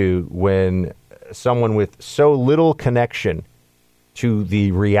coming to when someone with so little connection to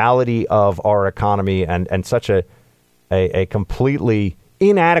the reality of our economy and such a completely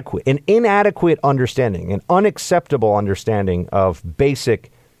inadequate understanding, an unacceptable understanding of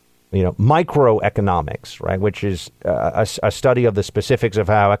basic, microeconomics, right? Which is a study of the specifics of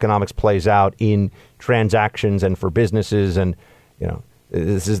how economics plays out in transactions and for businesses, and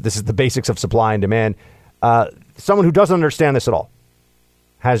this is the basics of supply and demand. Someone who doesn't understand this at all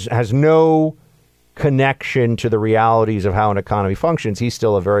has no connection to the realities of how an economy functions. He's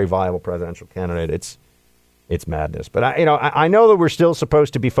still a very viable presidential candidate. It's madness. But I know that we're still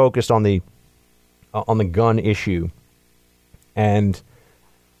supposed to be focused on the gun issue, and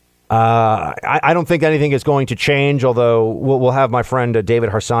I don't think anything is going to change. Although we'll have my friend David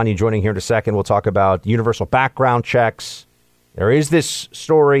Harsanyi joining here in a second. We'll talk about universal background checks. There is this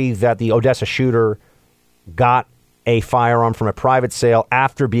story that the Odessa shooter got a firearm from a private sale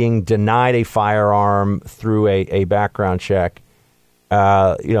after being denied a firearm through a background check.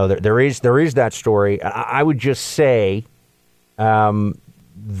 There is that story. I would just say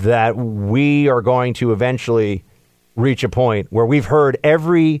that we are going to eventually reach a point where we've heard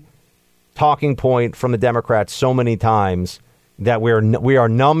every talking point from the Democrats so many times that we are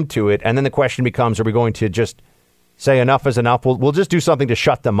numb to it, and then the question becomes: are we going to just say enough is enough? We'll just do something to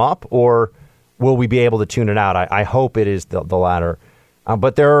shut them up, or will we be able to tune it out? I hope it is the latter.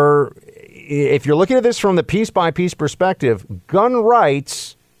 But if you're looking at this from the piece-by-piece perspective, gun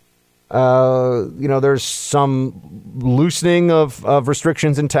rights, there's some loosening of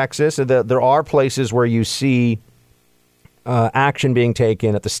restrictions in Texas. There are places where you see action being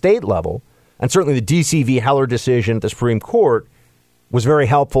taken at the state level. And certainly the D.C. v. Heller decision at the Supreme Court was very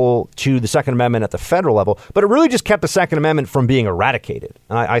helpful to the Second Amendment at the federal level, but it really just kept the Second Amendment from being eradicated.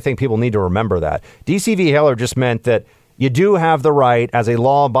 And I think people need to remember that. D.C. v. Heller just meant that you do have the right as a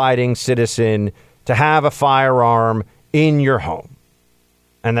law-abiding citizen to have a firearm in your home,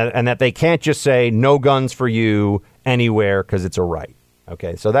 and that they can't just say no guns for you anywhere because it's a right.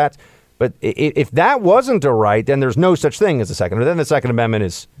 Okay, so but if that wasn't a right, then there's no such thing as the Second. Then the Second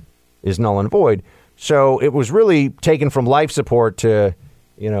Amendment is null and void. So it was really taken from life support to,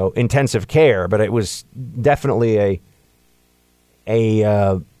 intensive care, but it was definitely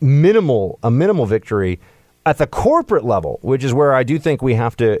a minimal victory at the corporate level, which is where I do think we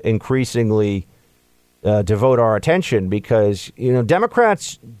have to increasingly devote our attention, because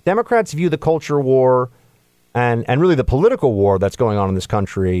Democrats view the culture war and really the political war that's going on in this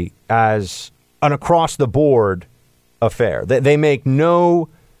country as an across the board affair. They make no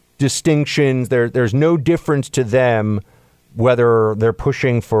distinctions. There's no difference to them whether they're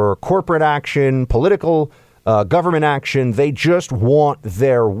pushing for corporate action, political, government action. They just want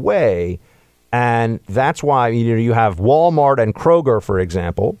their way. And that's why you have Walmart and Kroger, for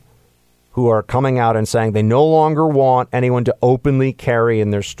example, who are coming out and saying they no longer want anyone to openly carry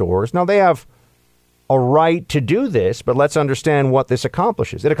in their stores. Now, they have a right to do this, but let's understand what this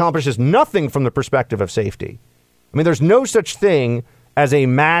accomplishes. It accomplishes nothing from the perspective of safety. I mean, there's no such thing as a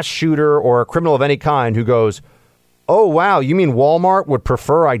mass shooter or a criminal of any kind who goes, oh, wow, you mean Walmart would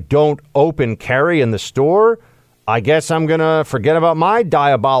prefer I don't open carry in the store? I guess I'm going to forget about my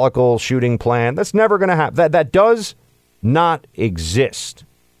diabolical shooting plan. That's never going to happen. That does not exist.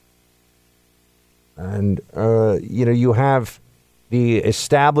 And, you have the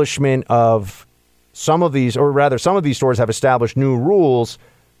establishment of some of these, or rather some of these stores have established new rules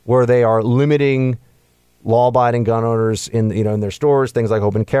where they are limiting law-abiding gun owners in their stores, things like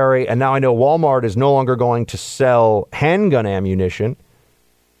open carry. And now I know Walmart is no longer going to sell handgun ammunition,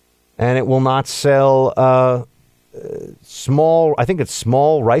 and it will not sell small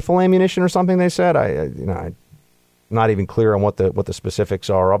rifle ammunition or something, they said. I'm not even clear on what the specifics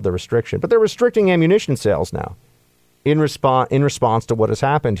are of the restriction, but they're restricting ammunition sales now in response to what has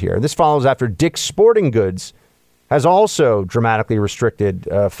happened here. This follows after Dick's Sporting Goods has also dramatically restricted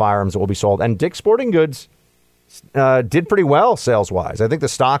firearms that will be sold. And Dick's Sporting Goods did pretty well sales-wise. I think the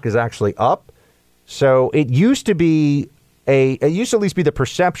stock is actually up. So it used to at least be the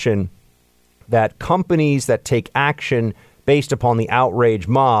perception that companies that take action based upon the outrage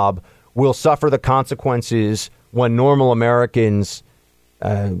mob will suffer the consequences when normal Americans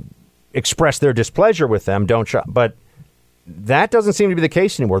express their displeasure with them, but that doesn't seem to be the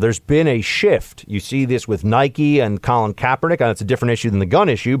case anymore. There's been a shift. You see this with Nike and Colin Kaepernick, and it's a different issue than the gun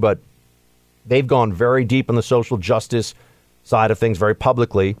issue, but they've gone very deep on the social justice side of things very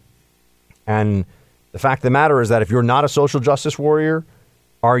publicly. And the fact of the matter is that if you're not a social justice warrior,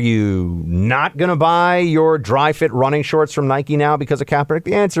 are you not going to buy your dry fit running shorts from Nike now because of Kaepernick?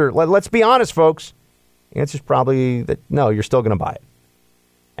 The answer, let's be honest, folks. The answer is probably that no, you're still going to buy it.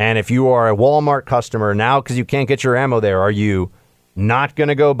 And if you are a Walmart customer now because you can't get your ammo there, are you not going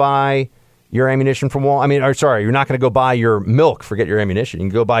to go buy your ammunition from Walmart? You're not going to go buy your milk, forget your ammunition. You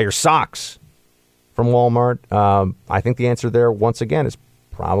can go buy your socks from Walmart. I think the answer there, once again, is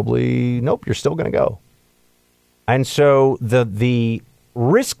probably nope, you're still going to go. And so the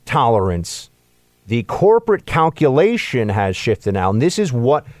risk tolerance, the corporate calculation has shifted now. And this is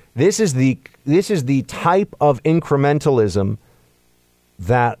the type of incrementalism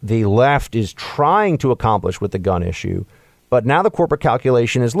that the left is trying to accomplish with the gun issue. But now the corporate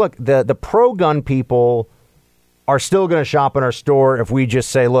calculation is, look, the pro-gun people are still going to shop in our store if we just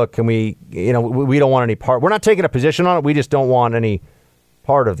say, look, we don't want any part. We're not taking a position on it. We just don't want any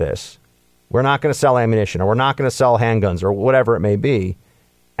part of this. We're not going to sell ammunition, or we're not going to sell handguns, or whatever it may be.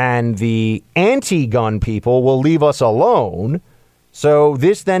 And the anti-gun people will leave us alone. So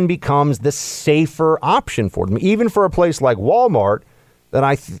this then becomes the safer option for them, even for a place like Walmart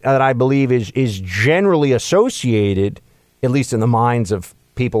that I believe is generally associated, at least in the minds of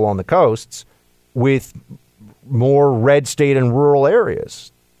people on the coasts, with more red state and rural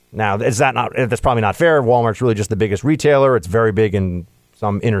areas. Now, that's probably not fair. Walmart's really just the biggest retailer. It's very big in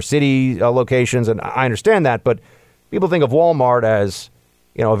some inner city locations, and I understand that. But people think of Walmart as,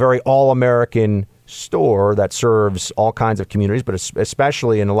 a very all-American store that serves all kinds of communities, but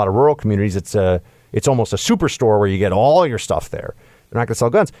especially in a lot of rural communities, it's almost a superstore where you get all your stuff there. They're not going to sell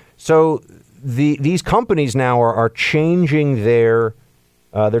guns. So these companies now are changing their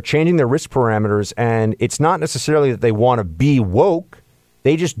risk parameters, and it's not necessarily that they want to be woke.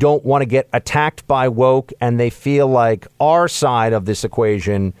 They just don't want to get attacked by woke, and they feel like our side of this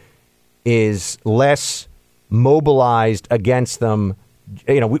equation is less mobilized against them,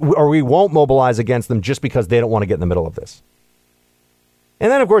 we won't mobilize against them just because they don't want to get in the middle of this.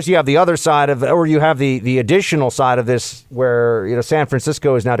 And then, of course, you have the other side or you have the additional side of this where, San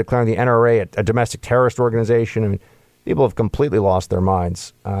Francisco is now declaring the NRA a domestic terrorist organization. I mean, people have completely lost their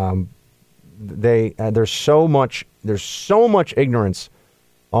minds. There's so much ignorance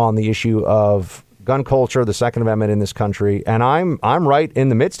on the issue of gun culture, the Second Amendment in this country. And I'm right in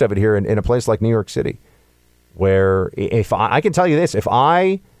the midst of it here in a place like New York City, where if I can tell you this,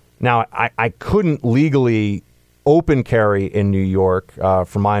 I couldn't legally open carry in New York,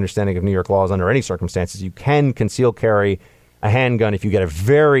 from my understanding of New York laws under any circumstances. You can conceal carry a handgun if you get a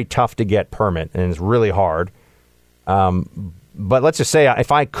very tough to get permit, and it's really hard. But let's just say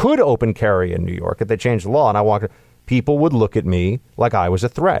if I could open carry in New York, if they changed the law and I walked, people would look at me like I was a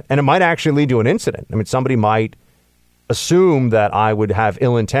threat. And it might actually lead to an incident. I mean, somebody might assume that I would have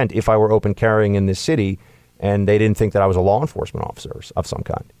ill intent if I were open carrying in this city, and they didn't think that I was a law enforcement officer of some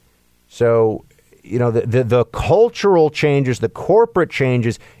kind. So, the cultural changes, the corporate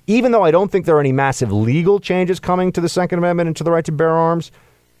changes, even though I don't think there are any massive legal changes coming to the Second Amendment and to the right to bear arms,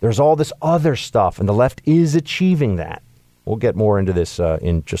 there's all this other stuff, and the left is achieving that. We'll get more into this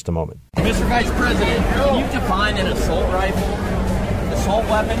in just a moment. Mr. Vice President, can you define an assault rifle? Assault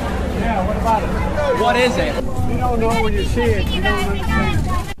weapon? Yeah, what about it? What is it? You don't know when you see it. You don't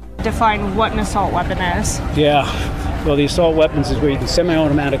understand. Define what an assault weapon is. Yeah. Well, the assault weapons is where you can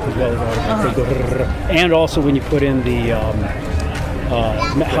semi-automatic as well as automatic. And also when you put in the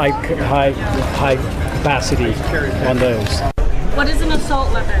high capacity on those. What is an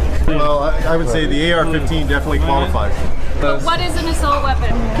assault weapon? Well, I would say the AR-15 definitely qualifies. But what is an assault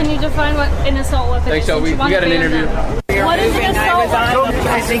weapon? Can you define what an assault weapon is? So we got an interview. What is an assault weapon?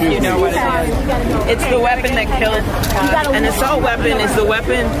 I think you know what it is. It's the weapon that killed. An assault weapon is the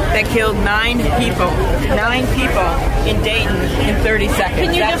weapon that killed 9 people. 9 people in Dayton in 30 seconds.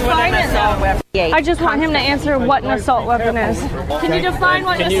 Can you That's define what an assault weapon. I just want him to answer what an assault weapon is. Can you define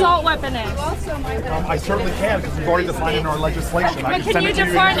what an assault weapon is? I certainly can, because we've already defined it in our legislation. But can you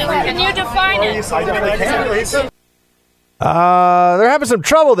define it? Can you define it? I definitely can. They're having some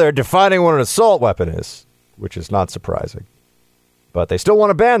trouble there defining what an assault weapon is, which is not surprising. But they still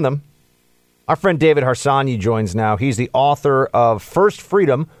want to ban them. Our friend David Harsanyi joins now. He's the author of First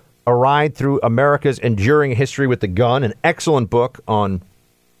Freedom, A Ride Through America's Enduring History with the Gun, an excellent book on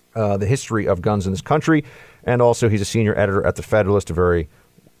the history of guns in this country. And also, he's a senior editor at The Federalist, a very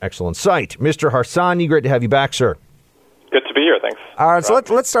excellent site. Mr. Harsanyi, great to have you back, sir. Good to be here. Thanks. All right, so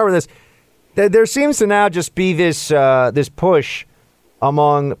let's start with this. There seems to now just be this push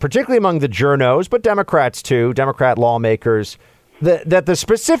particularly among the journos, but Democrats too, Democrat lawmakers, that the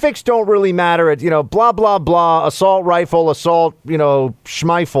specifics don't really matter. Blah, blah, blah, assault rifle, assault,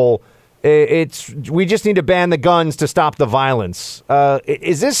 schmeifel. We just need to ban the guns to stop the violence.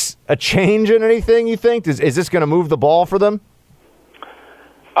 Is this a change in anything, you think? Is this going to move the ball for them?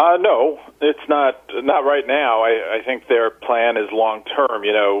 No, it's not right now. I think their plan is long term.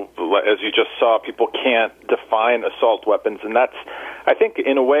 As you just saw, people can't define assault weapons, and that's, I think,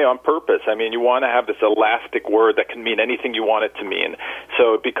 in a way on purpose. I mean, you want to have this elastic word that can mean anything you want it to mean,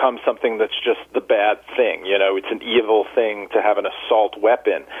 so it becomes something that's just the bad thing. It's an evil thing to have an assault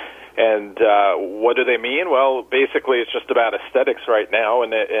weapon. And what do they mean? Well, basically, it's just about aesthetics right now,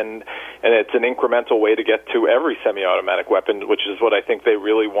 and it's an incremental way to get to every semi-automatic weapon, which is what I think they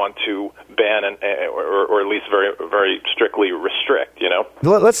really want to ban or at least very, very strictly restrict.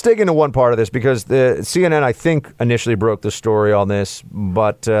 Let's dig into one part of this, because the CNN, I think, initially broke the story on this,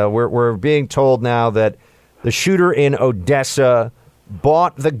 but we're being told now that the shooter in Odessa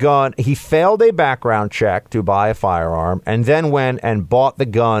bought the gun. He failed a background check to buy a firearm, and then went and bought the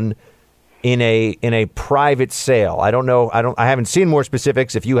gun in a private sale. I don't know. I haven't seen more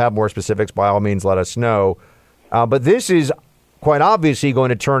specifics. If you have more specifics, by all means, let us know. But this is quite obviously going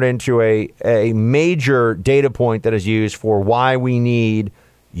to turn into a major data point that is used for why we need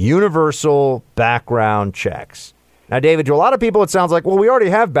universal background checks. Now, David, to a lot of people, it sounds like, well, we already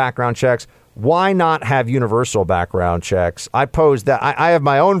have background checks. Why not have universal background checks? I pose that. I have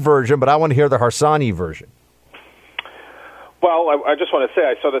my own version, but I want to hear the Harsanyi version. Well, I just want to say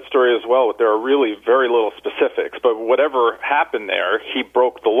I saw that story as well. There are really very little specifics, but whatever happened there, he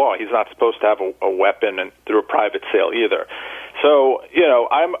broke the law. He's not supposed to have a weapon through a private sale either. So,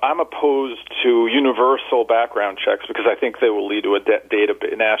 I'm opposed to universal background checks because I think they will lead to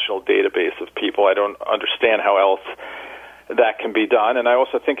a national database of people. I don't understand how else that can be done, and I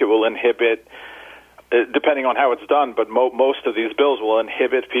also think it will inhibit, depending on how it's done, but most of these bills will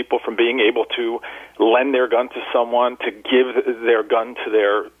inhibit people from being able to lend their gun to someone, to give their gun to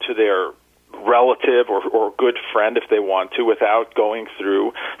their relative or good friend if they want to, without going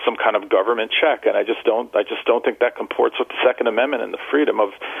through some kind of government check. And I just don't think that comports with the Second Amendment and the freedom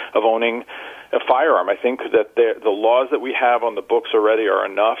of owning a firearm. I think that the laws that we have on the books already are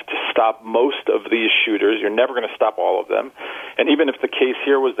enough to stop most of these shooters. You're never going to stop all of them. And even if the case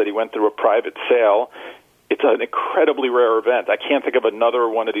here was that he went through a private sale, it's an incredibly rare event. I can't think of another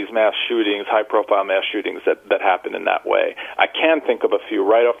one of these mass shootings, high-profile mass shootings that happened in that way. I can think of a few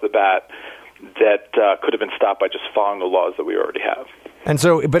right off the bat that could have been stopped by just following the laws that we already have. And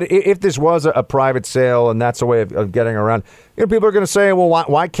so, but if this was a private sale and that's a way of getting around, people are going to say, well,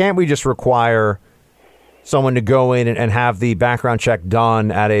 why can't we just require someone to go in and have the background check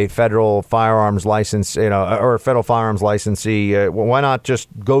done at a federal firearms license, or a federal firearms licensee? Why not just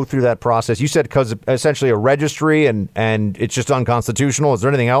go through that process? You said because essentially a registry and it's just unconstitutional. Is there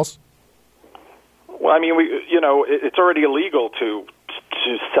anything else? Well, I mean, it's already illegal to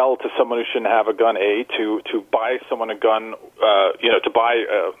sell to someone who shouldn't have a gun, to buy someone a gun, to buy,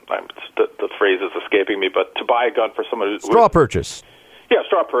 the phrase is escaping me, but to buy a gun for someone who's... Straw purchase. Yeah,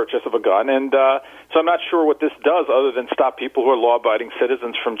 straw purchase of a gun. And so I'm not sure what this does other than stop people who are law-abiding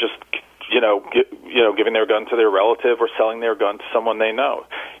citizens from just, giving their gun to their relative or selling their gun to someone they know.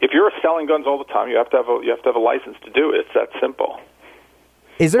 If you're selling guns all the time, you have to have a license to do it. It's that simple.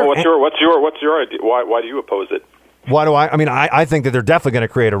 Is there? Well, what's your idea? Why do you oppose it? Why do I think that they're definitely going to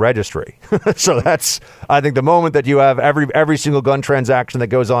create a registry. So I think the moment that you have every single gun transaction that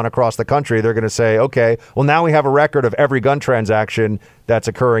goes on across the country, they're going to say, okay, well, now we have a record of every gun transaction that's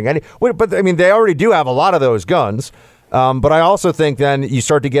occurring. But they already do have a lot of those guns. But I also think then you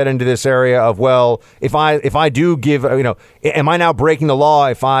start to get into this area of, well, if I do give, am I now breaking the law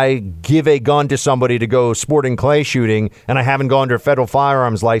if I give a gun to somebody to go sporting clay shooting and I haven't gone to a federal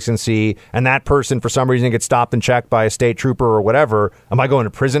firearms licensee and that person for some reason gets stopped and checked by a state trooper or whatever? Am I going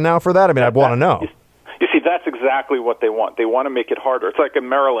to prison now for that? I'd want to know. You see, that's exactly what they want. They want to make it harder. It's like in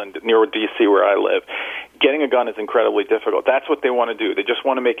Maryland, near D.C., where I live. Getting a gun is incredibly difficult. That's what they want to do. They just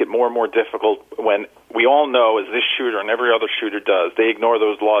want to make it more and more difficult when we all know, as this shooter and every other shooter does, they ignore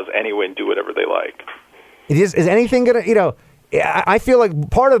those laws anyway and do whatever they like. Is anything going to, I feel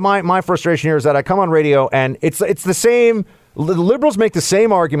like part of my frustration here is that I come on radio and it's the same. The liberals make the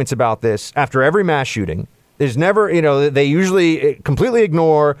same arguments about this after every mass shooting. There's never, they usually completely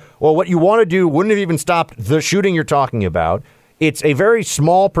ignore, well, what you want to do wouldn't have even stopped the shooting you're talking about. it's a very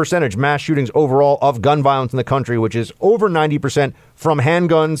small percentage, mass shootings overall, of gun violence in the country, which is over 90% from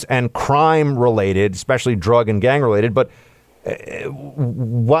handguns and crime related, especially drug and gang related. But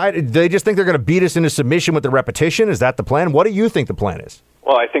why do they just think they're going to beat us into submission with the repetition? Is that the plan? What do you think the plan is?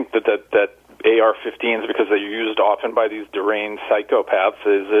 Well, I think that AR-15s, because they're used often by these deranged psychopaths,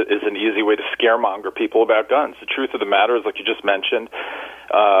 is an easy way to scaremonger people about guns. The truth of the matter is, like you just mentioned,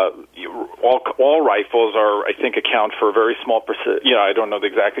 all rifles are, I think, account for a very small percent. I don't know the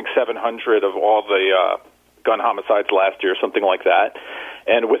exact thing, 700 of all the gun homicides last year, something like that.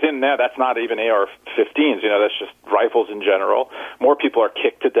 And within that, that's not even AR-15s. That's just rifles in general. More people are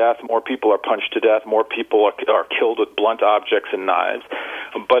kicked to death. More people are punched to death. More people are killed with blunt objects and knives.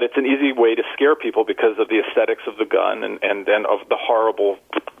 But it's an easy way to scare people because of the aesthetics of the gun and of the horrible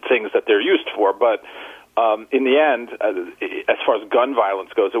things that they're used for. But in the end, as far as gun violence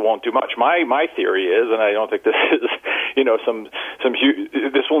goes, it won't do much. My theory is, and I don't think this is,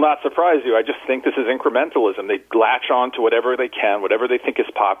 this will not surprise you. I just think this is incrementalism. They latch on to whatever they can, whatever they think is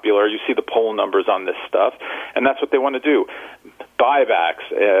popular. You see the poll numbers on this stuff, and that's what they want to do. Buybacks,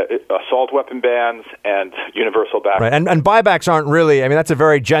 assault weapon bans, and universal back. Right, and buybacks aren't really. I mean, that's a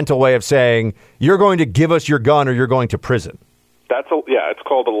very gentle way of saying you're going to give us your gun or you're going to prison. It's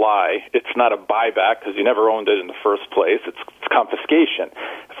called a lie. It's not a buyback because you never owned it in the first place. It's confiscation.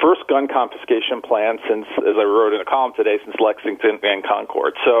 First gun confiscation plan since, as I wrote in a column today, since Lexington and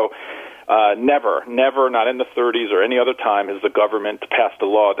Concord. So never, not in the 30s or any other time has the government passed a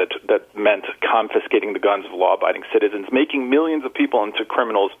law that meant confiscating the guns of law-abiding citizens, making millions of people into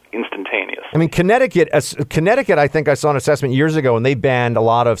criminals instantaneous. I mean, Connecticut, I think I saw an assessment years ago, and they banned a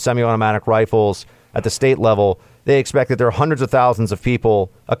lot of semi-automatic rifles at the state level. They expect that there are hundreds of thousands of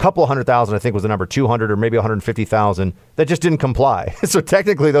people, a couple of 100,000, I think was the number, 200 or maybe 150,000, that just didn't comply. So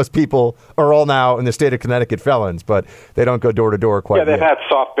technically those people are all now in the state of Connecticut felons, but they don't go door to door quite yet. Yeah, they've had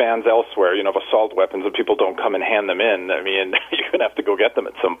soft bans elsewhere, of assault weapons, and people don't come and hand them in. I mean, you're going to have to go get them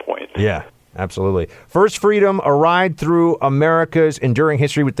at some point. Yeah, absolutely. First Freedom, A Ride Through America's Enduring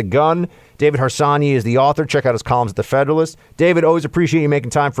History with the Gun. David Harsanyi is the author. Check out his columns at The Federalist. David, always appreciate you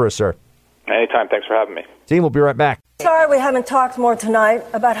making time for us, sir. Anytime. Thanks for having me. Team, we'll be right back. Sorry we haven't talked more tonight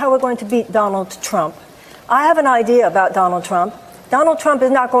about how we're going to beat Donald Trump. I have an idea about Donald Trump. Donald Trump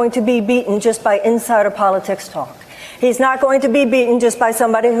is not going to be beaten just by insider politics talk. He's not going to be beaten just by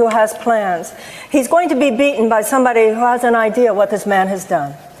somebody who has plans. He's going to be beaten by somebody who has an idea what this man has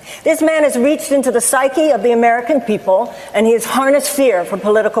done. This man has reached into the psyche of the American people, and he has harnessed fear for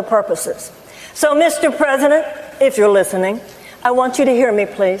political purposes. So, Mr. President, if you're listening, I want you to hear me,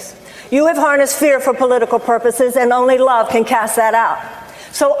 please. You have harnessed fear for political purposes, and only love can cast that out.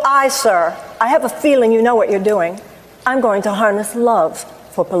 So I have a feeling you know what you're doing. I'm going to harness love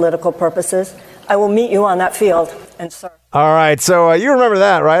for political purposes. I will meet you on that field. And sir. All right, so you remember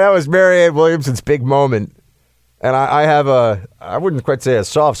that, right? That was Marianne Williamson's big moment. And I have I wouldn't quite say a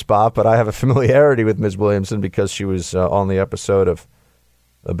soft spot, but I have a familiarity with Ms. Williamson because she was on the episode of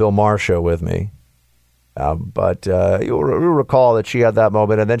the Bill Maher Show with me. But you'll recall that she had that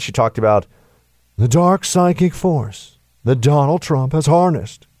moment, and then she talked about the dark psychic force that Donald Trump has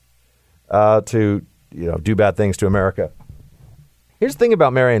harnessed to do bad things to America. Here's the thing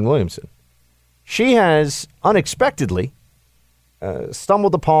about Marianne Williamson. She has unexpectedly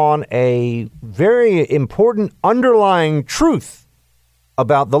stumbled upon a very important underlying truth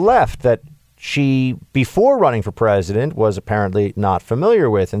about the left that she, before running for president, was apparently not familiar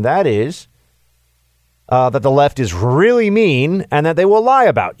with, and that is that the left is really mean and that they will lie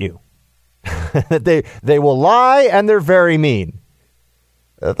about you. That they will lie and they're very mean.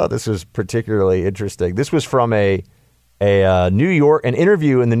 I thought this was particularly interesting. This was from an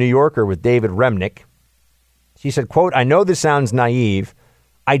interview in the New Yorker with David Remnick. She said, quote, "I know this sounds naive.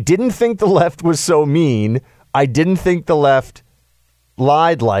 I didn't think the left was so mean. I didn't think the left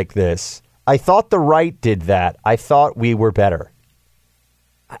lied like this. I thought the right did that. I thought we were better."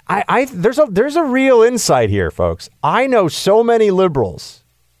 There's a real insight here, folks. I know so many liberals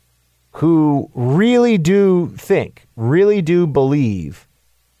who really do believe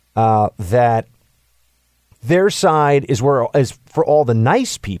that their side is for all the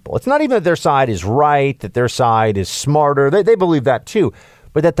nice people. It's not even that their side is right, that their side is smarter. They believe that too,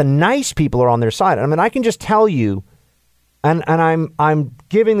 but that the nice people are on their side. I mean, I can just tell you, and I'm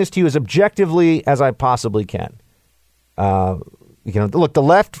giving this to you as objectively as I possibly can. Look, the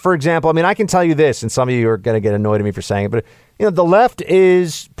left, for example, I mean, I can tell you this, and some of you are going to get annoyed at me for saying it, but the left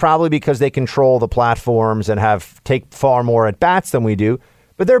is probably because they control the platforms and take far more at bats than we do,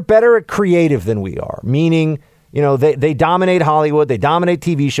 but they're better at creative than we are, meaning You know, they dominate Hollywood. They dominate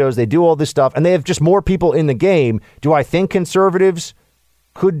TV shows. They do all this stuff. And they have just more people in the game. Do I think conservatives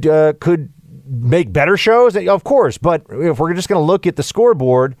could make better shows? Of course. But if we're just going to look at the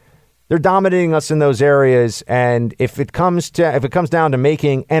scoreboard, they're dominating us in those areas. And if it comes down to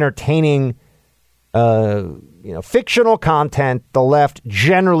making entertaining, fictional content, the left,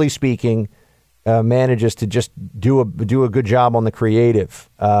 generally speaking, manages to just do a good job on the creative.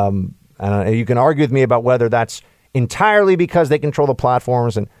 You can argue with me about whether that's entirely because they control the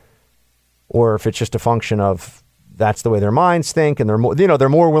platforms, or if it's just a function of that's the way their minds think, and they're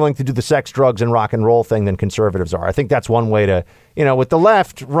more willing to do the sex, drugs, and rock and roll thing than conservatives are. I think that's one way to, with the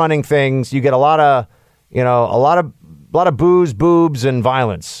left running things, you get a lot of booze, boobs, and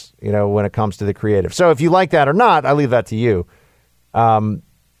violence, when it comes to the creative. So if you like that or not, I leave that to you.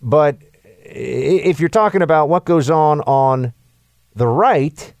 But if you're talking about what goes on the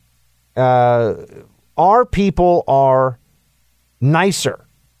right, our people are nicer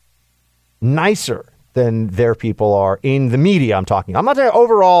than their people are in the media. I'm talking. I'm not saying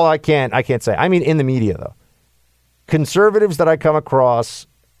overall. I can't say. I mean, in the media, though, conservatives that I come across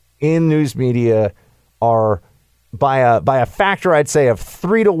in news media are by a factor, I'd say, of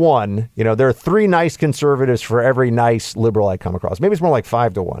 3 to 1. There are 3 nice conservatives for every nice liberal I come across. Maybe it's more like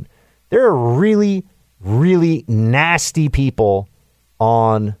 5 to 1. There are really, really nasty people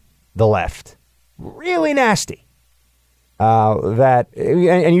on the left. Really nasty.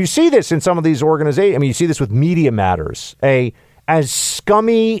 And you see this in some of these organizations. I mean, you see this with Media Matters, as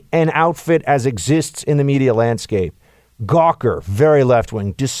scummy an outfit as exists in the media landscape. Gawker, very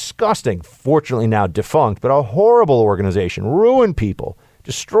left-wing, disgusting, fortunately now defunct, but a horrible organization, ruined people,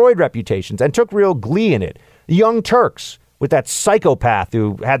 destroyed reputations, and took real glee in it. Young Turks, with that psychopath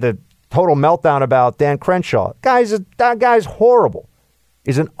who had the total meltdown about Dan Crenshaw. That guy's horrible.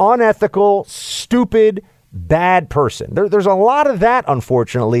 He's an unethical, stupid, bad person. There's a lot of that,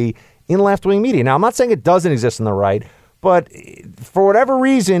 unfortunately, in left-wing media. Now, I'm not saying it doesn't exist on the right, but for whatever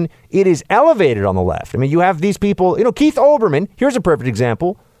reason, it is elevated on the left. I mean, you have these people, Keith Olbermann, here's a perfect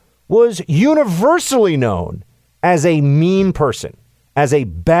example, was universally known as a mean person, as a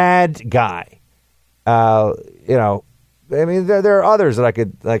bad guy. I mean, there are others that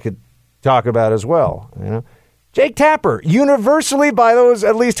I could talk about as well, Jake Tapper, universally by those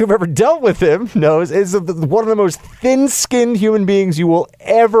at least who've ever dealt with him, knows is one of the most thin-skinned human beings you will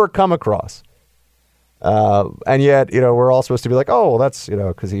ever come across. And yet, we're all supposed to be like, oh, well, that's,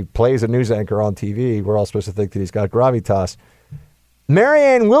 because he plays a news anchor on TV. We're all supposed to think that he's got gravitas.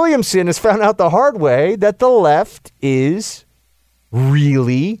 Marianne Williamson has found out the hard way that the left is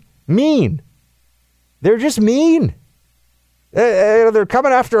really mean. They're just mean. They're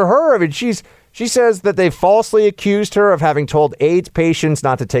coming after her. I mean, she says that they falsely accused her of having told AIDS patients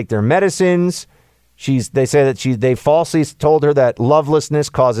not to take their medicines. They say that they falsely told her that lovelessness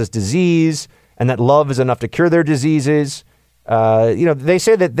causes disease and that love is enough to cure their diseases. They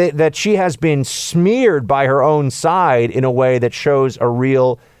say that she has been smeared by her own side in a way that shows a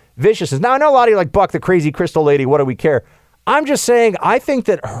real viciousness. Now, I know a lot of you like, Buck, the crazy crystal lady, what do we care? I'm just saying, I think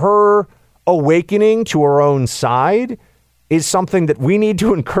that her awakening to her own side is something that we need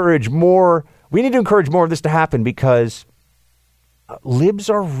to encourage more. We need to encourage more of this to happen because libs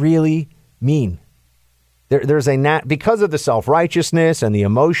are really mean. There's because of the self-righteousness and the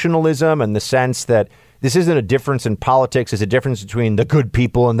emotionalism and the sense that this isn't a difference in politics, it's a difference between the good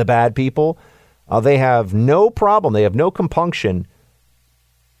people and the bad people. They have no problem. They have no compunction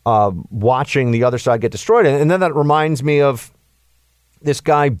watching the other side get destroyed. And then that reminds me of this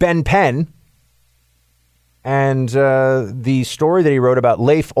guy, Ben Penn, and the story that he wrote about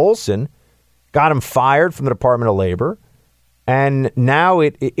Leif Olson got him fired from the Department of Labor. And now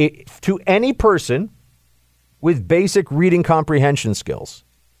it to any person with basic reading comprehension skills,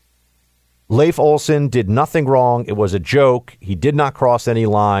 Leif Olson did nothing wrong. It was a joke. He did not cross any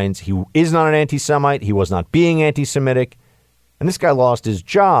lines. He is not an anti-Semite. He was not being anti-Semitic. And this guy lost his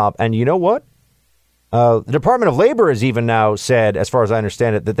job. And you know what? The Department of Labor has even now said, as far as I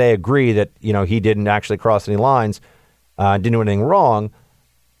understand it, that they agree that, he didn't actually cross any lines, didn't do anything wrong.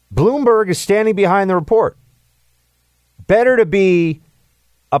 Bloomberg is standing behind the report. Better to be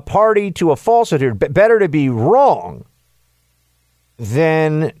a party to a falsehood here. Better to be wrong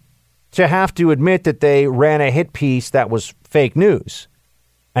than to have to admit that they ran a hit piece that was fake news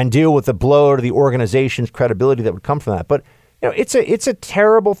and deal with the blow to the organization's credibility that would come from that. But it's a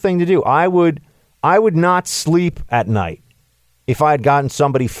terrible thing to do. I would not sleep at night if I had gotten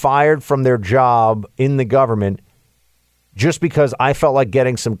somebody fired from their job in the government just because I felt like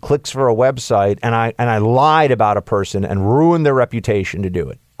getting some clicks for a website and I lied about a person and ruined their reputation to do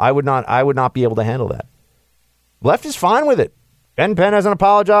it. I would not be able to handle that. Left is fine with it. Ben Penn hasn't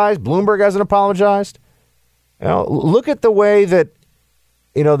apologized. Bloomberg hasn't apologized. Look at the way that,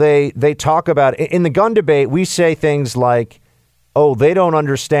 they talk about in the gun debate. We say things like, oh, they don't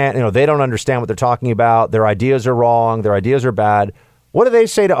understand. They don't understand what they're talking about. Their ideas are wrong. Their ideas are bad. What do they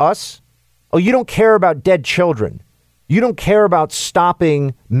say to us? Oh, you don't care about dead children. You don't care about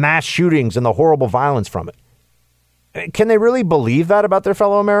stopping mass shootings and the horrible violence from it. Can they really believe that about their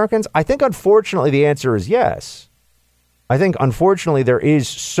fellow Americans? I think, unfortunately, the answer is yes. I think, unfortunately, there is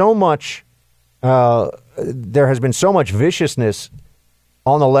so much, there has been so much viciousness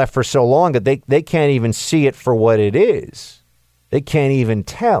on the left for so long that they can't even see it for what it is. They can't even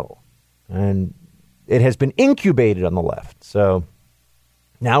tell. And it has been incubated on the left. So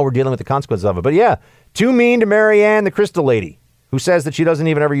now we're dealing with the consequences of it. But yeah, too mean to Marianne, the crystal lady, who says that she doesn't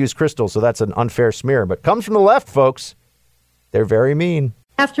even ever use crystals. So that's an unfair smear. But comes from the left, folks. They're very mean.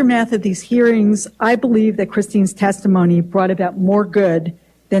 Aftermath of these hearings, I believe that Christine's testimony brought about more good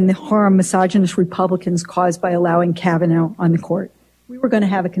than the harm misogynist Republicans caused by allowing Kavanaugh on the court. We were going to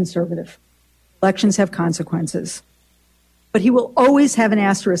have a conservative. Elections have consequences. But he will always have an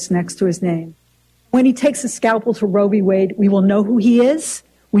asterisk next to his name. When he takes a scalpel to Roe v. Wade, we will know who he is,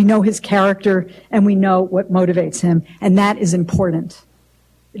 we know his character, and we know what motivates him. And that is important.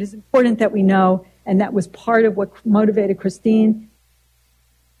 It is important that we know, and that was part of what motivated Christine.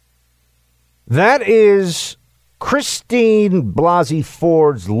 That is Christine Blasey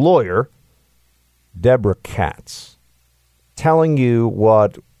Ford's lawyer, Deborah Katz, telling you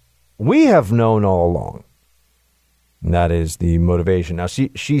what we have known all along. And that is the motivation. Now,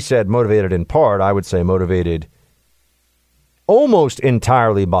 she said motivated in part. I would say motivated almost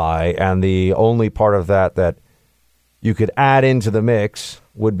entirely by, and the only part of that you could add into the mix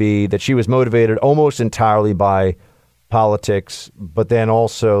would be that she was motivated almost entirely by politics, but then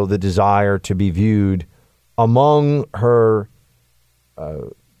also the desire to be viewed among her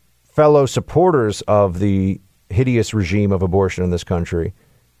fellow supporters of the hideous regime of abortion in this country,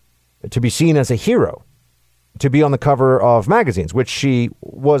 to be seen as a hero, to be on the cover of magazines, which she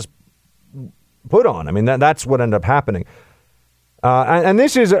was put on. I mean, that's what ended up happening. And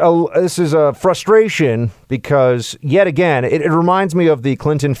this is a frustration because, yet again, it reminds me of the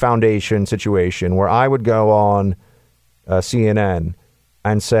Clinton Foundation situation where I would go on CNN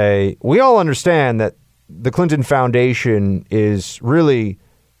and say, we all understand that the Clinton Foundation is really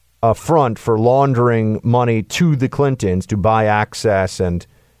a front for laundering money to the Clintons to buy access and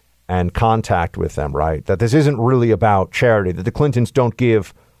contact with them, right? That this isn't really about charity, that the Clintons don't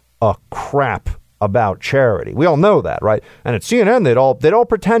give a crap about charity. We all know that, right? And at CNN, they'd all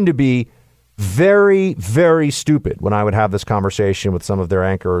pretend to be very, very stupid when I would have this conversation with some of their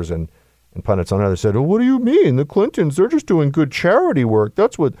anchors and pundits on others. Said, oh, what do you mean? The Clintons, they're just doing good charity work.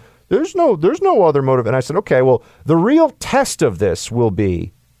 That's what, there's no other motive. And I said, okay, well, the real test of this will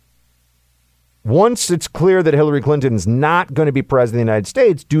be once it's clear that Hillary Clinton's not going to be president of the United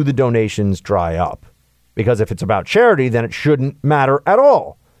States, do the donations dry up? Because if it's about charity, then it shouldn't matter at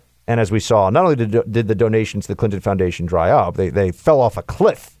all. And as we saw, not only did the donations to the Clinton Foundation dry up, they fell off a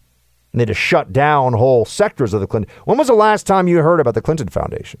cliff. And they just shut down whole sectors of the Clinton. When was the last time you heard about the Clinton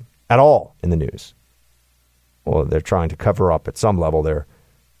Foundation at all in the news? Well, they're trying to cover up at some level.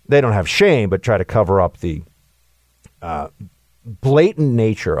 They don't have shame, but try to cover up the blatant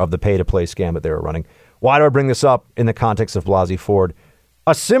nature of the pay-to-play scam that they were running. Why do I bring this up in the context of Blasey Ford?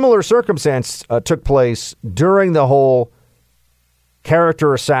 A similar circumstance took place during the whole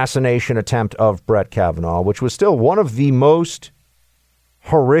character assassination attempt of Brett Kavanaugh, which was still one of the most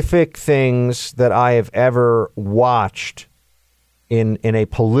horrific things that I have ever watched in a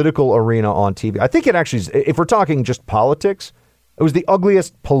political arena on TV. I think it actually, if we're talking just politics, it was the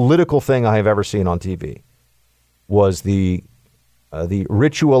ugliest political thing I have ever seen on TV, was the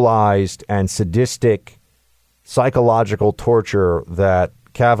ritualized and sadistic psychological torture that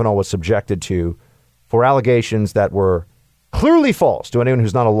Kavanaugh was subjected to for allegations that were clearly false to anyone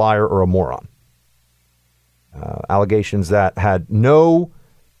who's not a liar or a moron. Allegations that had no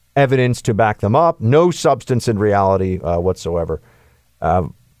evidence to back them up, no substance in reality whatsoever.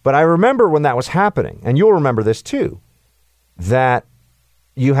 But I remember when that was happening, and you'll remember this too, that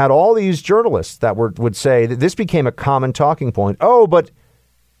you had all these journalists that would say that this became a common talking point. Oh, but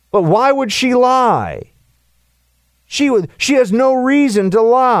why would she lie? She has no reason to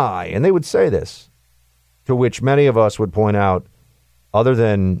lie. And they would say this, to which many of us would point out, other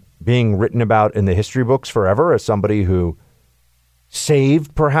than being written about in the history books forever as somebody who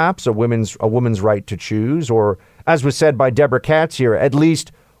saved perhaps a woman's right to choose, or as was said by Deborah Katz here, at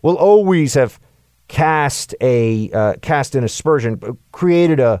least will always have cast an aspersion,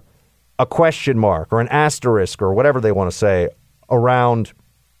 created a a question mark or an asterisk or whatever they want to say around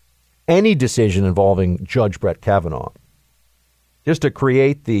any decision involving Judge Brett Kavanaugh, just to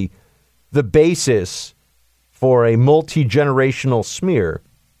create the basis for a multi-generational smear,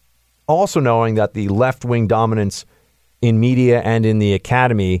 also knowing that the left-wing dominance in media and in the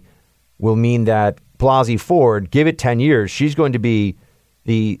academy will mean that Blasey Ford, give it 10 years, she's going to be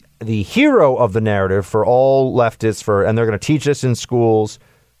the hero of the narrative for all leftists, and they're going to teach us in schools.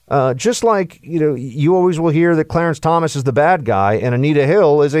 Just like, you always will hear that Clarence Thomas is the bad guy and Anita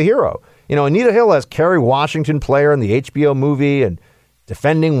Hill is a hero. Anita Hill has Kerry Washington play her in the HBO movie and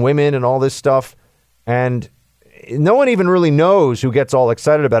defending women and all this stuff. And no one even really knows who gets all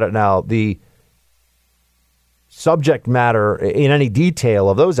excited about it now, the subject matter in any detail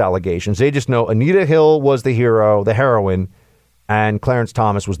of those allegations. They just know Anita Hill was the hero, the heroine, and Clarence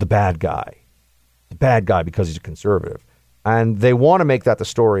Thomas was the bad guy. The bad guy because he's a conservative. And they want to make that the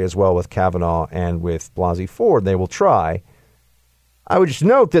story as well with Kavanaugh and with Blasey Ford. They will try. I would just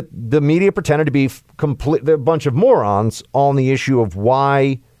note that the media pretended to be a bunch of morons on the issue of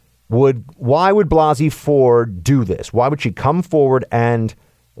why would Blasey Ford do this? Why would she come forward and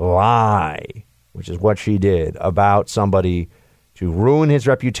lie, which is what she did, about somebody to ruin his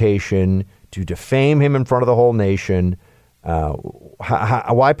reputation, to defame him in front of the whole nation?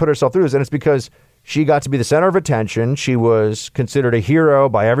 Why put herself through this? And it's because she got to be the center of attention. She was considered a hero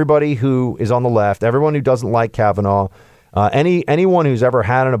by everybody who is on the left, everyone who doesn't like Kavanaugh, anyone who's ever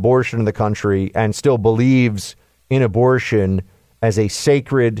had an abortion in the country and still believes in abortion as a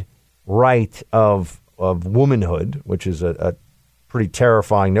sacred right of womanhood, which is a pretty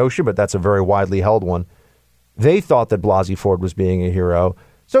terrifying notion, but that's a very widely held one. They thought that Blasey Ford was being a hero.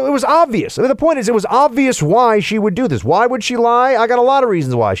 So it was obvious. I mean, the point is, it was obvious why she would do this. Why would she lie? I got a lot of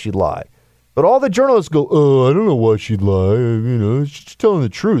reasons why she'd lie. But all the journalists go, I don't know why she'd lie. She's telling the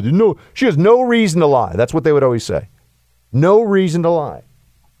truth. She has no reason to lie. That's what they would always say. No reason to lie.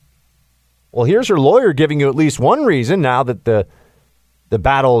 Well, here's her lawyer giving you at least one reason now that the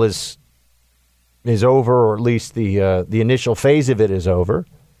battle is over, or at least the initial phase of it is over.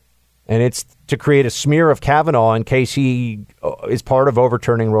 And it's to create a smear of Kavanaugh in case he is part of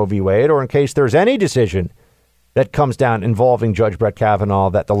overturning Roe v. Wade, or in case there's any decision that comes down involving Judge Brett Kavanaugh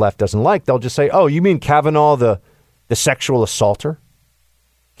that the left doesn't like. They'll just say, oh, you mean Kavanaugh, the sexual assaulter?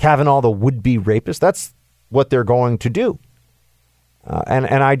 Kavanaugh, the would-be rapist? That's what they're going to do. And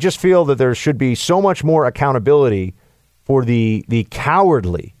I just feel that there should be so much more accountability for the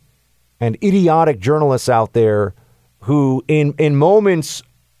cowardly and idiotic journalists out there who, in moments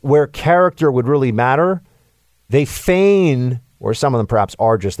where character would really matter, they feign, or some of them perhaps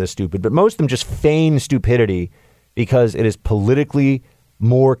are just this stupid, but most of them just feign stupidity because it is politically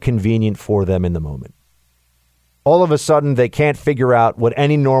more convenient for them in the moment. All of a sudden, they can't figure out what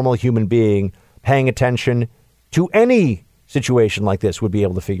any normal human being paying attention to any situation like this would be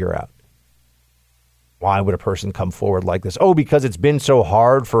able to figure out. Why would a person come forward like this? Oh, because it's been so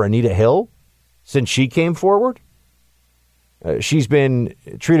hard for Anita Hill since she came forward? She's been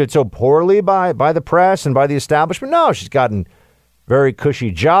treated so poorly by the press and by the establishment? No, she's gotten very cushy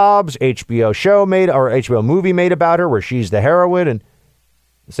jobs, HBO movie made about her where she's the heroine, and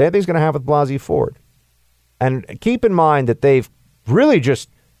the same thing's going to happen with Blasey Ford. And keep in mind that they've really just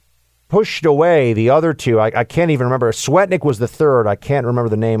pushed away the other two. I can't even remember. Swetnick was the third. I can't remember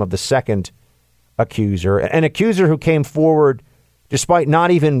the name of the second accuser. An accuser who came forward despite not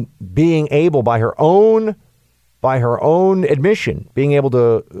even being able, by her own admission, being able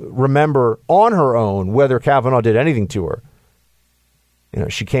to remember on her own whether Kavanaugh did anything to her.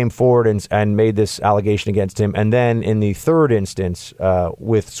 She came forward and made this allegation against him. And then in the third instance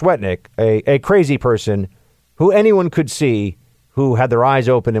with Swetnick, a crazy person who anyone could see who had their eyes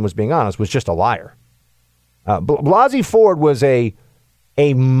open and was being honest was just a liar. Blasey Ford was a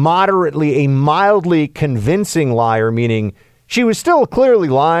mildly convincing liar, meaning she was still clearly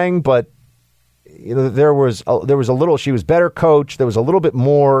lying, but there was a little. She was better coached. There was a little bit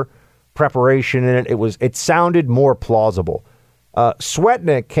more preparation in it. It sounded more plausible.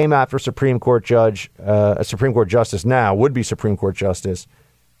 Swetnick came after a Supreme Court Justice now, would-be Supreme Court Justice,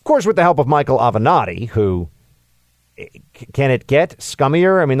 of course, with the help of Michael Avenatti, who, can it get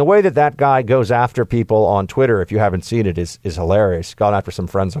scummier? I mean, the way that guy goes after people on Twitter, if you haven't seen it, is hilarious. Gone after some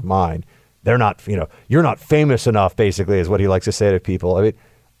friends of mine. They're not, you're not famous enough, basically, is what he likes to say to people. I mean,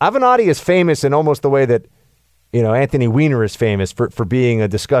 Avenatti is famous in almost the way that, Anthony Weiner is famous for being a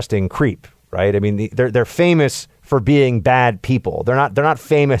disgusting creep, right? I mean, they're famous for being bad people. They're not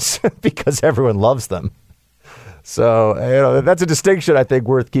famous because everyone loves them. So, that's a distinction I think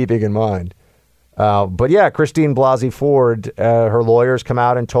worth keeping in mind. But yeah, Christine Blasey Ford, her lawyers come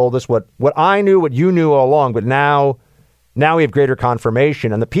out and told us what I knew, what you knew all along. But now we have greater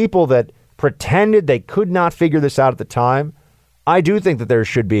confirmation. And the people that pretended they could not figure this out at the time, I do think that there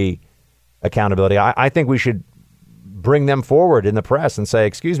should be accountability. I think we should bring them forward in the press and say,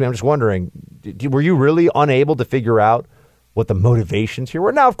 excuse me, I'm just wondering, were you really unable to figure out what the motivations here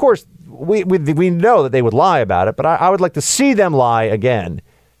were? Now, of course, we know that they would lie about it, but I would like to see them lie again,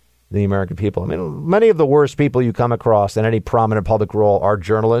 the American people. I mean, many of the worst people you come across in any prominent public role are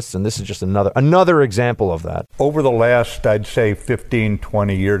journalists, and this is just another example of that. Over the last, I'd say, 15,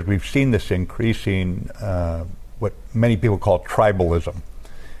 20 years, we've seen this increasing, what many people call tribalism.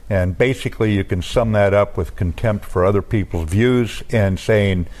 And basically, you can sum that up with contempt for other people's views and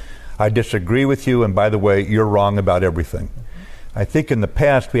saying, I disagree with you, and by the way, you're wrong about everything. I think in the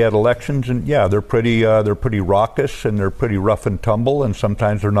past we had elections, and yeah, they're pretty raucous and they're pretty rough and tumble, and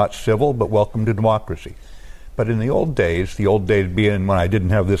sometimes they're not civil, but welcome to democracy. But in the old days being when I didn't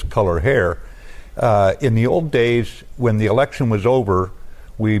have this color hair, in the old days when the election was over,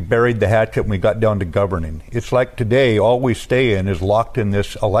 we buried the hatchet and we got down to governing. It's like today, all we stay in is locked in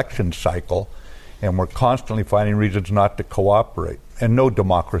this election cycle, and we're constantly finding reasons not to cooperate. And no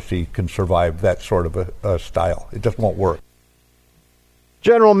democracy can survive that sort of a style. It just won't work.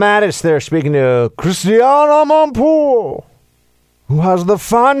 General Mattis there speaking to Christiane Amanpour, who has the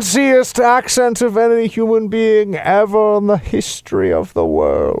fanciest accent of any human being ever in the history of the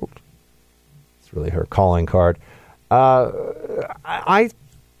world. It's really her calling card. I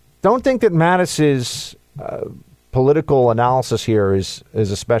don't think that Mattis's political analysis here is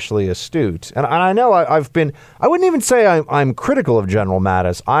especially astute. And I know I wouldn't even say I'm critical of General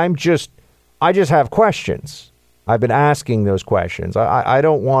Mattis. I just have questions. I've been asking those questions. I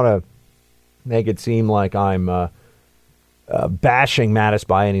don't want to make it seem like I'm bashing Mattis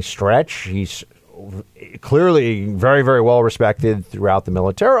by any stretch. He's clearly very, very well respected throughout the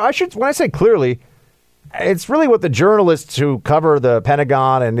military. When I say clearly, it's really what the journalists who cover the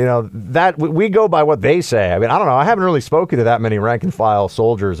Pentagon and, that we go by what they say. I mean, I don't know. I haven't really spoken to that many rank and file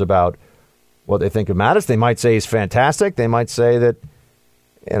soldiers about what they think of Mattis. They might say he's fantastic. They might say that,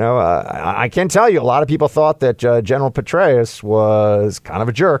 I can tell you a lot of people thought that General Petraeus was kind of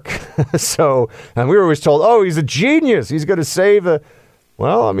a jerk. And we were always told, oh, he's a genius. He's going to save the...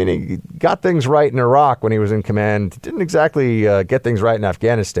 Well, I mean, he got things right in Iraq when he was in command. Didn't exactly get things right in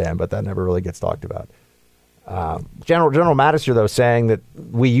Afghanistan, but that never really gets talked about. General Mattis, though, saying that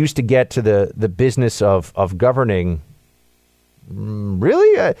we used to get to the business of governing.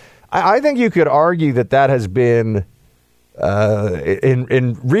 Really? I think you could argue that has been,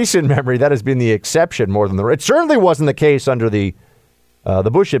 in recent memory, that has been the exception more than the rule. It certainly wasn't the case under the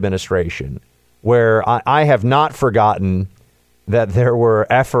Bush administration, where I have not forgotten that there were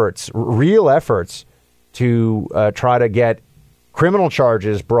real efforts to try to get criminal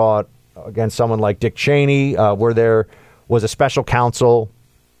charges brought against someone like Dick Cheney, where there was a special counsel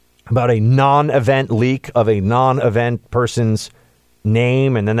about a non-event leak of a non-event person's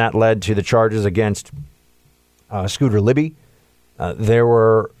name, and then that led to the charges against Scooter Libby. It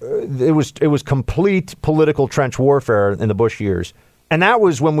was complete political trench warfare in the Bush years, and that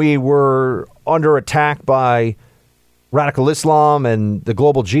was when we were under attack by radical Islam and the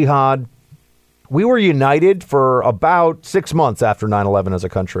global jihad. We were united for about 6 months after 9/11 as a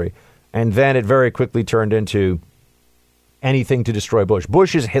country. And then it very quickly turned into anything to destroy Bush.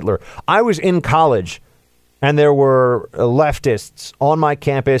 Bush is Hitler. I was in college, and there were leftists on my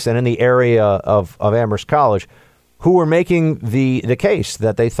campus and in the area of Amherst College who were making the case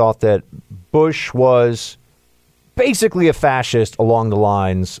that they thought that Bush was basically a fascist along the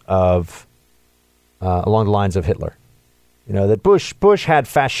lines of Hitler. That Bush had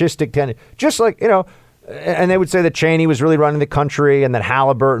fascistic tendencies, just like, and they would say that Cheney was really running the country and that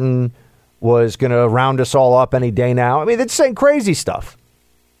Halliburton was going to round us all up any day now. I mean, they're saying crazy stuff.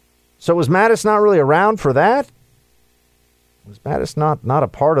 So was Mattis not really around for that? Was Mattis not a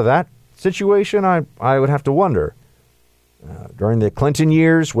part of that situation? I would have to wonder. During the Clinton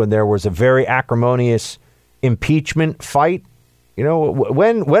years, when there was a very acrimonious impeachment fight,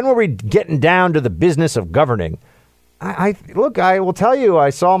 when were we getting down to the business of governing? I will tell you,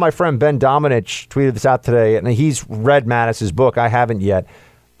 I saw my friend Ben Domenech tweeted this out today, and he's read Mattis's book. I haven't yet.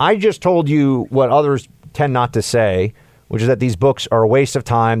 I just told you what others tend not to say, which is that these books are a waste of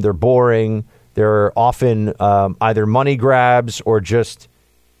time. They're boring. They're often either money grabs or just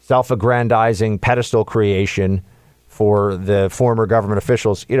self-aggrandizing pedestal creation for the former government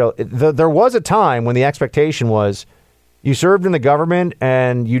officials. There was a time when the expectation was you served in the government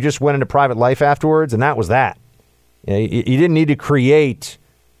and you just went into private life afterwards, and that was that. You didn't need to create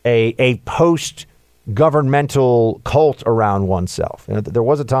a post-governmental cult around oneself. There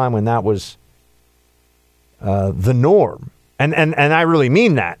was a time when that was the norm. And I really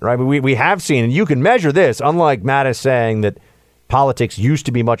mean that, right? We have seen, and you can measure this, unlike Mattis saying that politics used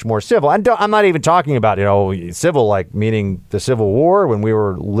to be much more civil. I'm not even talking about, civil, like meaning the Civil War, when we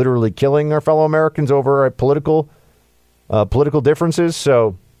were literally killing our fellow Americans over political differences.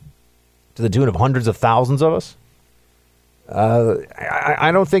 So to the tune of hundreds of thousands of us.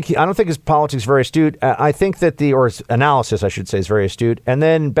 I don't think his politics is very astute. I think that his analysis, I should say, is very astute. And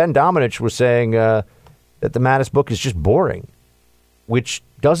then Ben Domenech was saying that the Mattis book is just boring, which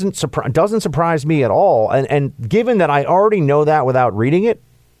doesn't surprise me at all. And given that I already know that without reading it,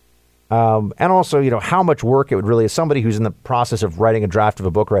 and also how much work it would really, as somebody who's in the process of writing a draft of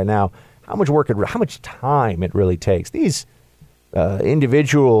a book right now, how much time it really takes. These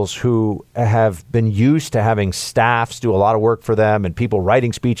individuals who have been used to having staffs do a lot of work for them and people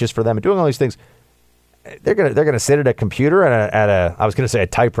writing speeches for them and doing all these things, they're gonna sit at a computer and I was gonna say a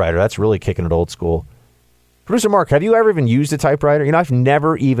typewriter. That's really kicking it old school. Producer Mark, have you ever even used a typewriter? I've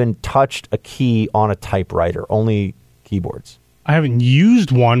never even touched a key on a typewriter, only keyboards. I haven't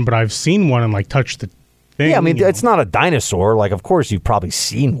used one, but I've seen one and touched the thing. Yeah, it's not a dinosaur. Of course you've probably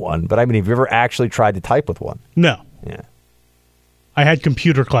seen one, but have you ever actually tried to type with one? No. Yeah. I had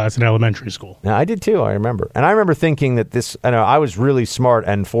computer class in elementary school. Yeah, I did too, I remember. And I remember thinking that I was really smart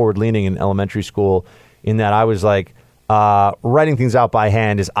and forward-leaning in elementary school in that I was like, writing things out by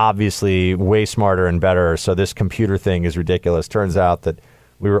hand is obviously way smarter and better, so this computer thing is ridiculous. Turns out that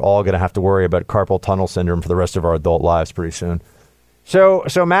we were all going to have to worry about carpal tunnel syndrome for the rest of our adult lives pretty soon. So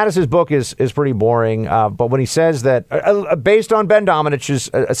Mattis's book is pretty boring, but when he says that, based on Ben Domenech's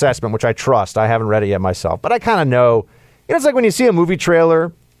assessment, which I trust, I haven't read it yet myself, but I kind of know, it's like when you see a movie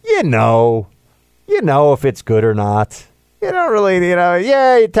trailer, you know if it's good or not. You don't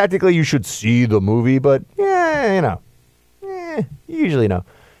really, technically you should see the movie, but you usually know.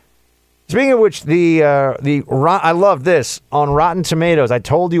 Speaking of which, I love this. On Rotten Tomatoes, I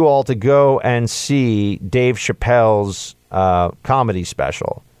told you all to go and see Dave Chappelle's comedy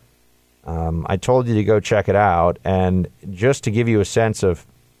special. I told you to go check it out, and just to give you a sense of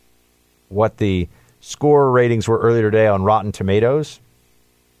what the score ratings were earlier today on Rotten Tomatoes,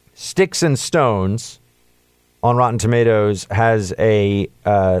 Sticks and Stones on Rotten Tomatoes has a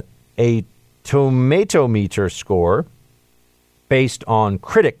tomato meter score based on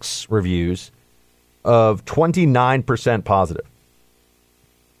critics' reviews of 29% positive.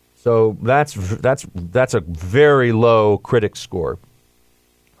 So that's a very low critic score.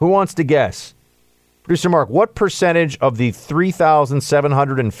 Who wants to guess? Producer Mark, what percentage of the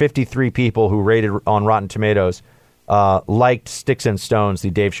 3,753 people who rated on Rotten Tomatoes liked Sticks and Stones, the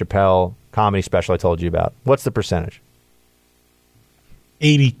Dave Chappelle comedy special I told you about? What's the percentage?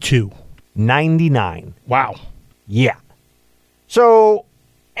 82. 99. Wow. Yeah. So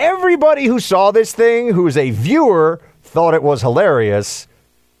everybody who saw this thing, who is a viewer, thought it was hilarious.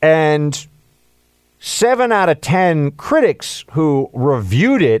 And 7 out of 10 critics who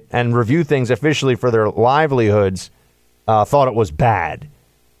reviewed it and review things officially for their livelihoods thought it was bad.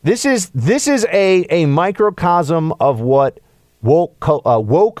 This is a microcosm of what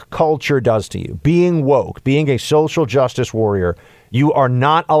woke culture does to you. Being woke, being a social justice warrior, you are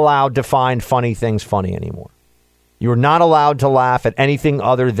not allowed to find funny things funny anymore. You're not allowed to laugh at anything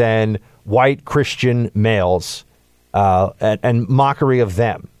other than white Christian males and mockery of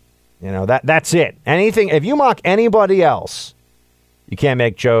them. That's it. Anything, if you mock anybody else, you can't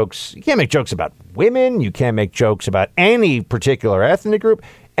make jokes. You can't make jokes about women. You can't make jokes about any particular ethnic group.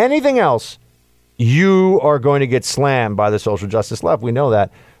 Anything else, you are going to get slammed by the social justice left. We know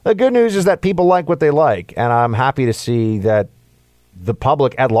that. The good news is that people like what they like, and I'm happy to see that the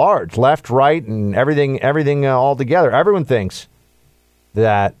public at large, left, right, and everything all together, everyone thinks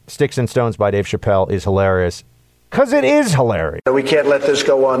that Sticks and Stones by Dave Chappelle is hilarious. Because it is hilarious. We can't let this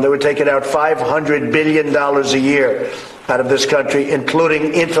go on. They were taking out $500 billion a year out of this country,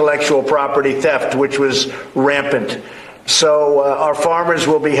 including intellectual property theft, which was rampant. So our farmers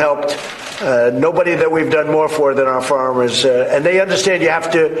will be helped. Nobody that we've done more for than our farmers. And they understand you have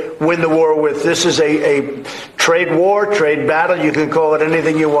to win the war with. This is a trade war, trade battle. You can call it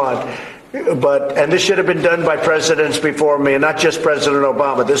anything you want. And this should have been done by presidents before me, and not just President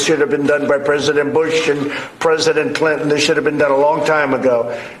Obama. This should have been done by President Bush and President Clinton. This should have been done a long time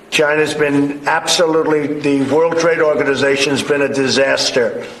ago. China's been the World Trade Organization has been a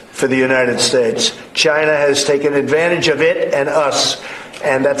disaster for the United States. China has taken advantage of it and us,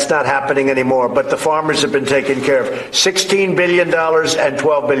 and that's not happening anymore. But the farmers have been taken care of. $16 billion and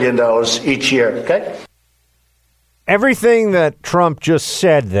 $12 billion each year, okay? everything that Trump just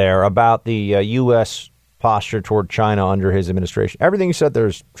said there about the U.S. posture toward China under his administration, everything he said there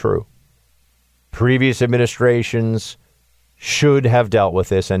is true. Previous administrations should have dealt with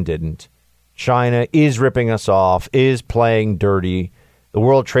this and didn't. China is ripping us off, is playing dirty. The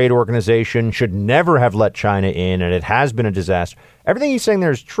World Trade Organization should never have let China in, and it has been a disaster. Everything he's saying there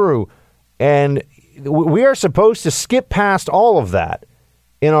is true, and we are supposed to skip past all of that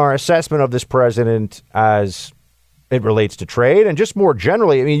in our assessment of this president as it relates to trade and just more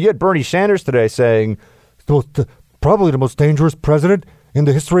generally. I mean, you had Bernie Sanders today saying, probably the most dangerous president in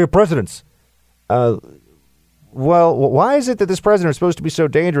the history of presidents. Well, why is it that this president is supposed to be so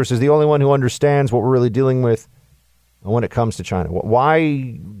dangerous, is the only one who understands what we're really dealing with when it comes to China?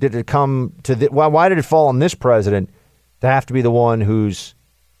 Why did it come to why did it fall on this president to have to be the one who's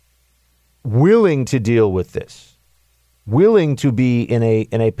willing to deal with this, willing to be in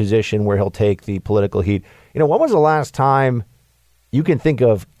a position where he'll take the political heat? You know, when was the last time you can think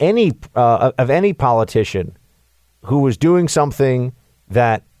of any politician who was doing something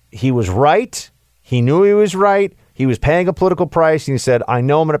that he was right, he knew he was right, he was paying a political price, and he said, I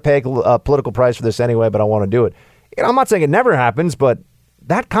know I'm going to pay a political price for this anyway, but I want to do it. You know, I'm not saying it never happens, but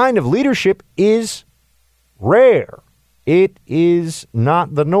that kind of leadership is rare. It is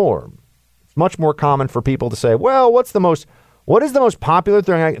not the norm. It's much more common for people to say, well, what is the most popular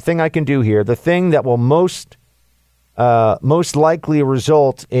thing I can do here? The thing that will most likely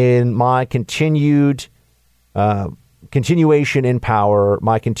result in my continuation in power,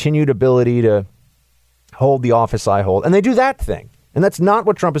 my continued ability to hold the office I hold. And they do that thing. And that's not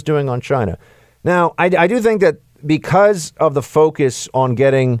what Trump is doing on China. Now, I do think that because of the focus on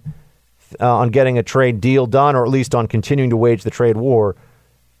getting a trade deal done, or at least on continuing to wage the trade war,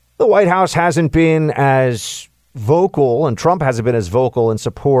 the White House hasn't been as vocal, and Trump hasn't been as vocal in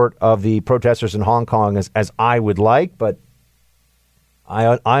support of the protesters in Hong Kong as I would like. But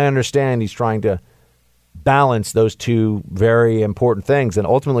I understand he's trying to balance those two very important things. And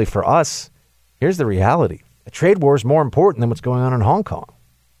ultimately for us, here's the reality. A trade war is more important than what's going on in Hong Kong.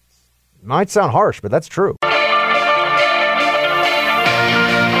 It might sound harsh, but that's true.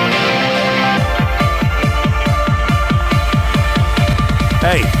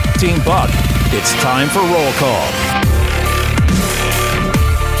 Hey, Team Buck, it's time for roll call.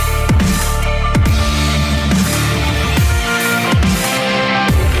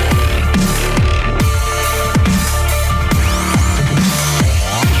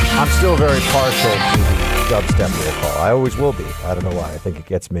 I'm still very partial to the dubstep roll call. I always will be. I don't know why. I think it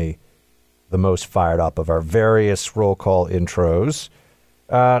gets me the most fired up of our various roll call intros.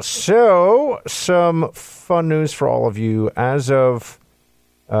 So, some fun news for all of you. As of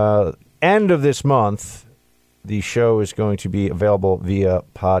end of this month, the show is going to be available via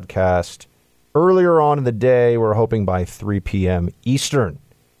podcast. Earlier on in the day, we're hoping by 3 p.m. Eastern.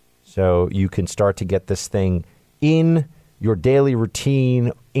 So you can start to get this thing in your daily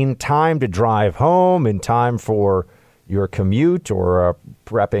routine in time to drive home, in time for your commute or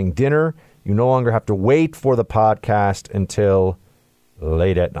prepping dinner. You no longer have to wait for the podcast until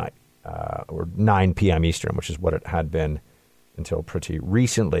late at night, or 9 p.m. Eastern, which is what it had been until pretty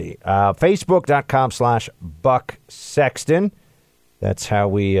recently. Facebook.com/Buck Sexton. That's how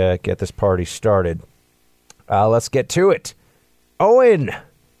we get this party started. Let's get to it. Owen,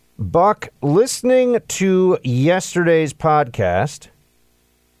 Buck, listening to yesterday's podcast,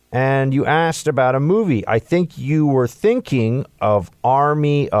 and you asked about a movie. I think you were thinking of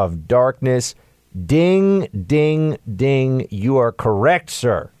Army of Darkness. Ding, ding, ding. You are correct,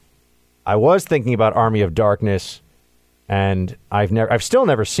 sir. I was thinking about Army of Darkness, and I've still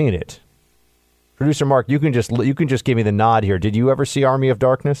never seen it. Producer Mark, you can just give me the nod here. Did you ever see Army of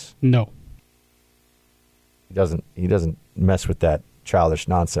Darkness? No. He doesn't mess with that childish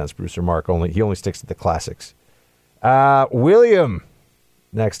nonsense. Producer Mark he only sticks to the classics. William,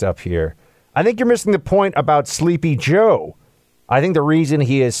 next up here. I think you're missing the point about Sleepy Joe. I think the reason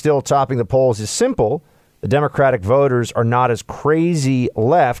he is still topping the polls is simple. The Democratic voters are not as crazy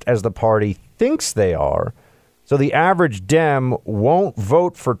left as the party thinks they are. So the average Dem won't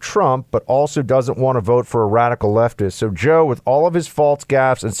vote for Trump, but also doesn't want to vote for a radical leftist. So Joe, with all of his faults,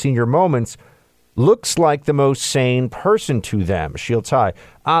 gaffes, and senior moments, looks like the most sane person to them. Shields high.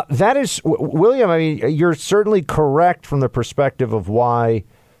 That is, William, I mean, you're certainly correct from the perspective of why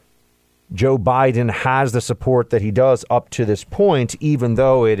Joe Biden has the support that he does up to this point, even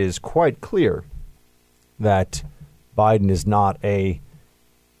though it is quite clear that Biden is not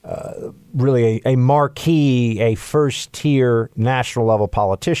really a marquee, a first-tier national-level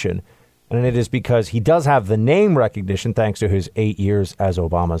politician. And it is because he does have the name recognition thanks to his 8 years as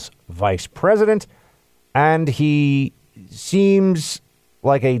Obama's vice president. and he seems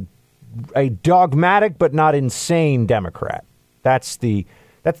like a dogmatic but not insane Democrat. That's the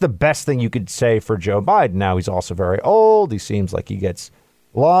best thing you could say for Joe Biden. Now, he's also very old. He seems like he gets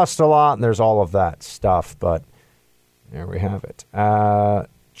lost a lot, and there's all of that stuff. But there we have it.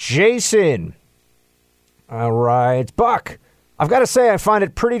 Jason. All right. Buck, I've got to say I find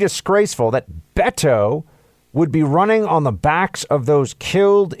it pretty disgraceful that Beto would be running on the backs of those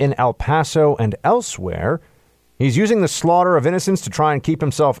killed in El Paso and elsewhere. He's using the slaughter of innocents to try and keep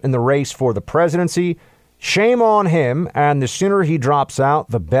himself in the race for the presidency. Shame on him, and the sooner he drops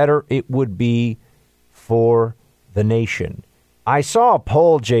out, the better it would be for the nation. I saw a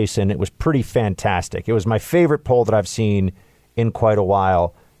poll, Jason. It was pretty fantastic. It was my favorite poll that I've seen in quite a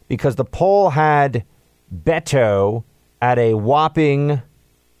while because the poll had Beto at a whopping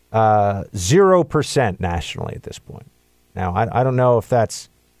 0% nationally at this point. Now, I don't know if that's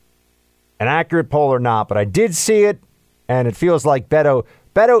an accurate poll or not, but I did see it, and it feels like Beto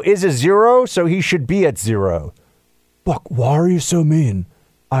is a 0, so he should be at 0. Buck, why are you so mean?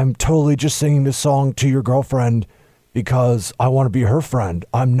 I'm totally just singing this song to your girlfriend because I want to be her friend.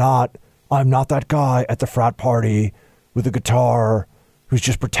 I'm not that guy at the frat party with a guitar who's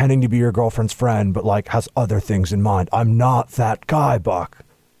just pretending to be your girlfriend's friend, but like has other things in mind. I'm not that guy, Buck.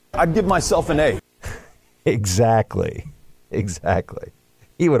 I'd give myself an A. Exactly.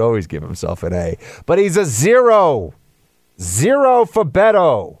 He would always give himself an A, but he's a 0. 0 for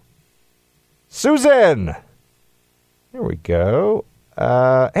Beto. Susan. Here we go.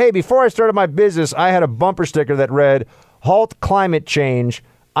 Hey, before I started my business, I had a bumper sticker that read, "Halt climate change.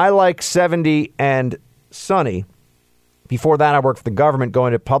 I like 70 and sunny." Before that, I worked for the government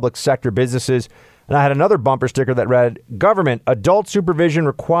going to public sector businesses, and I had another bumper sticker that read, "Government, adult supervision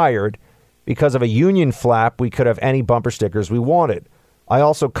required." Because of a union flap, we could have any bumper stickers we wanted. I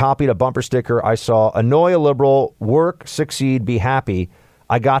also copied a bumper sticker I saw, "Annoy a liberal, work, succeed, be happy."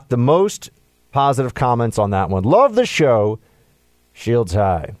 I got the most positive comments on that one. Love the show. Shields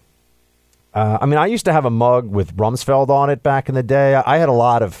high. I used to have a mug with Rumsfeld on it back in the day. I had a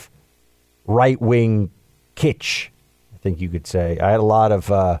lot of right-wing kitsch, I think you could say. I had a lot of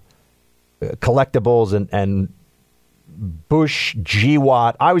collectibles and Bush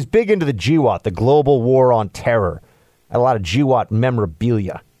GWAT. I was big into the GWAT, the Global War on Terror. I had a lot of GWAT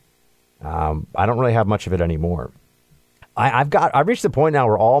memorabilia. I don't really have much of it anymore. I've reached the point now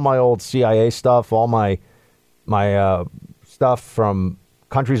where all my old CIA stuff, all my stuff from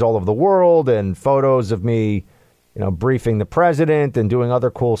countries all over the world, and photos of me, briefing the president and doing other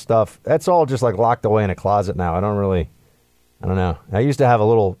cool stuff, that's all just like locked away in a closet now. I don't know. I used to have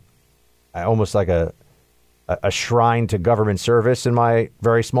almost like a shrine to government service in my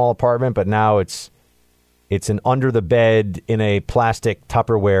very small apartment, but now it's an under the bed in a plastic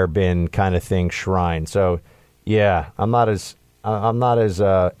Tupperware bin kind of thing shrine. So yeah, I'm not as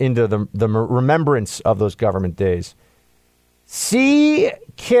into the remembrance of those government days.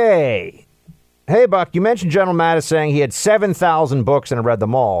 CK. Hey, Buck, you mentioned General Mattis saying he had 7,000 books and had read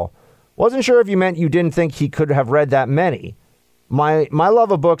them all. Wasn't sure if you meant you didn't think he could have read that many. My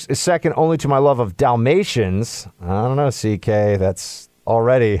love of books is second only to my love of Dalmatians. I don't know, CK. That's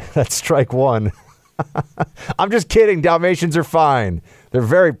strike one. I'm just kidding. Dalmatians are fine. They're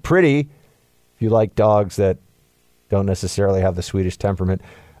very pretty if you like dogs that don't necessarily have the Swedish temperament.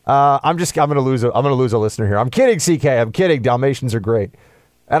 I'm going to lose a listener here. I'm kidding, CK. I'm kidding. Dalmatians are great.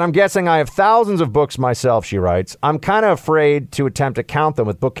 And I'm guessing I have thousands of books myself, she writes. I'm kind of afraid to attempt to count them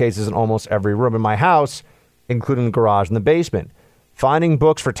with bookcases in almost every room in my house, including the garage and the basement. Finding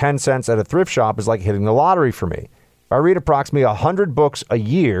books for 10 cents at a thrift shop is like hitting the lottery for me. If I read approximately 100 books a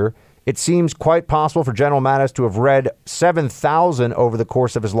year, it seems quite possible for General Mattis to have read 7,000 over the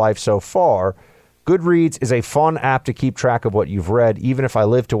course of his life so far. Goodreads is a fun app to keep track of what you've read. Even if I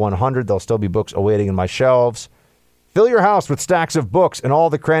live to 100, there'll still be books awaiting in my shelves. Fill your house with stacks of books and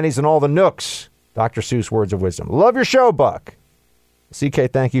all the crannies and all the nooks. Dr. Seuss words of wisdom. Love your show, Buck.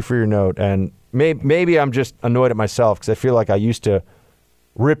 CK, thank you for your note. And maybe I'm just annoyed at myself because I feel like I used to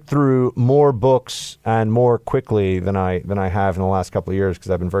rip through more books and more quickly than I have in the last couple of years because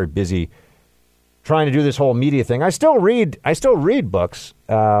I've been very busy trying to do this whole media thing. I still read books.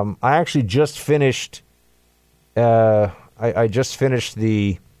 I actually just finished. I just finished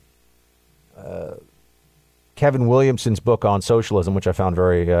the Kevin Williamson's book on socialism, which I found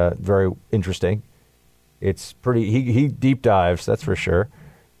very very interesting. It's pretty. He deep dives, that's for sure.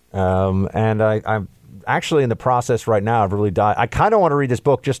 And I'm actually in the process right now of really I kind of want to read this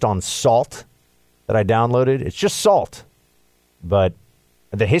book just on salt that I downloaded. It's just salt, but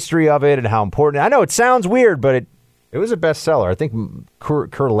the history of it and how important. I know it sounds weird, but it was a bestseller. I think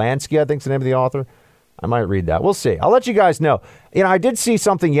Kurlansky, I think, is the name of the author. I might read that. We'll see. I'll let you guys know. I did see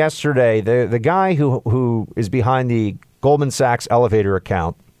something yesterday. The guy who is behind the Goldman Sachs elevator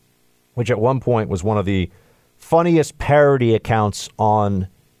account, which at one point was one of the funniest parody accounts on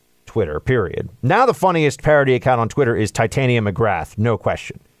Twitter, period. Now the funniest parody account on Twitter is Titanium McGrath, no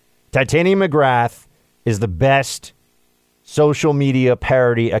question. Titanium McGrath is the best social media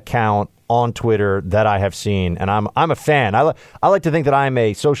parody account on Twitter that I have seen, and I'm a fan. I like to think that I'm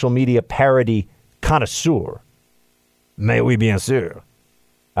a social media parody connoisseur. Mais oui, bien sûr.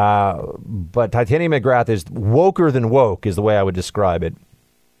 But Titanium McGrath is woker than woke, is the way I would describe it.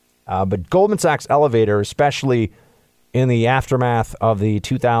 But Goldman Sachs elevator, especially in the aftermath of the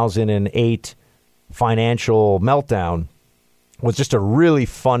 2008 financial meltdown, was just a really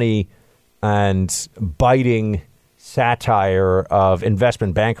funny and biting satire of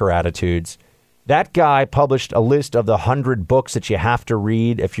investment banker attitudes. That guy published a list of the 100 books that you have to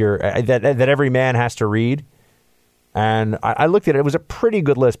read if you're that every man has to read. And I looked at it. It was a pretty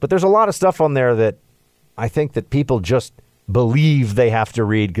good list, but there's a lot of stuff on there that I think that people just believe they have to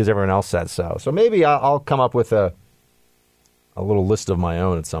read because everyone else says so. So maybe I'll come up with a little list of my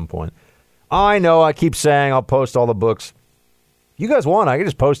own at some point. I know I keep saying I'll post all the books. If you guys want, I can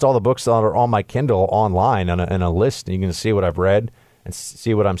just post all the books that are on my Kindle online in a list, and you can see what I've read and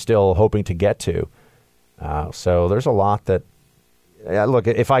see what I'm still hoping to get to. So there's a lot that, look,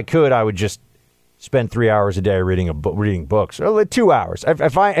 if I could, I would just spend 3 hours a day reading books, or 2 hours.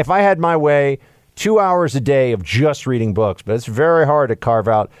 If I had my way, 2 hours a day of just reading books, but it's very hard to carve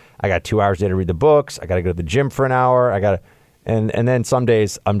out. I got 2 hours a day to read the books. I got to go to the gym for an hour. And then some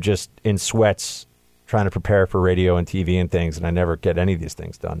days I'm just in sweats trying to prepare for radio and TV and things, and I never get any of these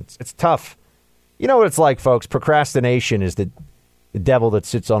things done. It's tough. You know what it's like, folks. Procrastination is the devil that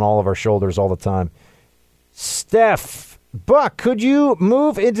sits on all of our shoulders all the time. Steph, Buck, could you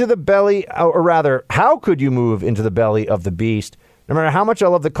move into the belly, or rather, how could you move into the belly of the beast? No matter how much I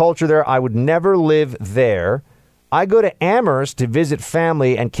love the culture there, I would never live there. I go to Amherst to visit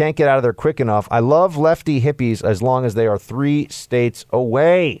family and can't get out of there quick enough. I love lefty hippies as long as they are 3 states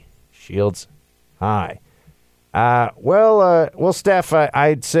away. Shields high. Well, Steph,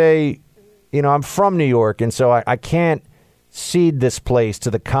 I'd say, I'm from New York, and so I can't cede this place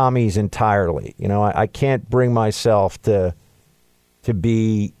to the commies entirely. I can't bring myself to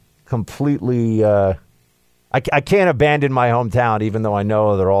be completely... I can't abandon my hometown, even though I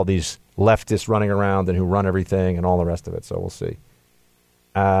know there are all these leftists running around and who run everything and all the rest of it. So we'll see.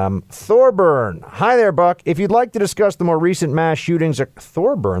 Thorburn. Hi there, Buck. If you'd like to discuss the more recent mass shootings...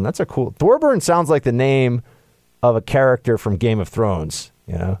 Thorburn, that's a cool... Thorburn sounds like the name of a character from Game of Thrones,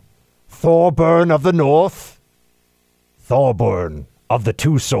 Thorburn of the North. Thorburn of the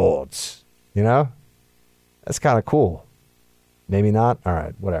Two Swords. That's kind of cool. Maybe not? All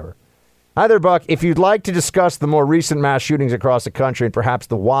right, whatever. Hi there, Buck. If you'd like to discuss the more recent mass shootings across the country and perhaps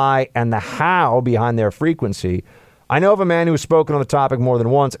the why and the how behind their frequency, I know of a man who has spoken on the topic more than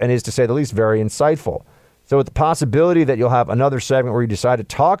once and is, to say the least, very insightful. So with the possibility that you'll have another segment where you decide to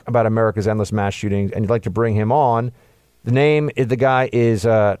talk about America's endless mass shootings and you'd like to bring him on, the guy is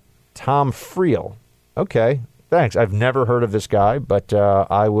Tom Friel. Okay, thanks. I've never heard of this guy, but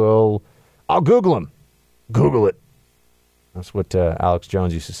I'll Google him. Google it. That's what Alex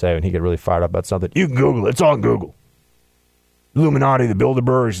Jones used to say when he get really fired up about something. You can Google it. It's on Google. Illuminati, the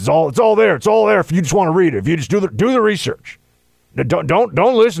Bilderbergs. It's all there. It's all there if you just want to read it. If you just do the research. Don't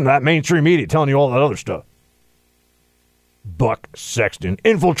listen to that mainstream media telling you all that other stuff. Buck Sexton,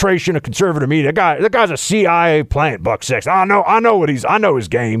 infiltration of conservative media. That guy's a CIA plant. Buck Sexton. I know his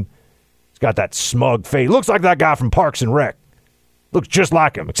game. He's got that smug face. Looks like that guy from Parks and Rec. Looks just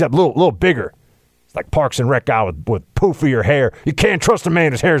like him, except a little bigger. It's like Parks and Rec guy with poofier hair. You can't trust a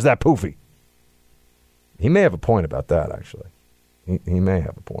man whose hair is that poofy. He may have a point about that, actually. He may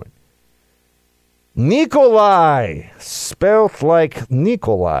have a point. Nikolai, spelled like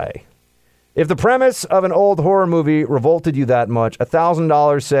Nikolai. If the premise of an old horror movie revolted you that much,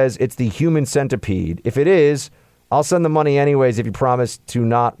 $1,000 says it's the Human Centipede. If it is, I'll send the money anyways if you promise to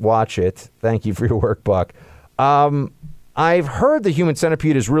not watch it. Thank you for your work, Buck. I've heard the Human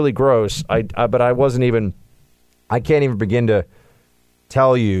Centipede is really gross, but I can't even begin to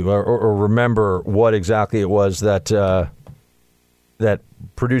tell you or remember what exactly it was that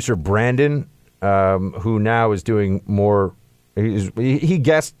producer Brandon, who now is doing more, he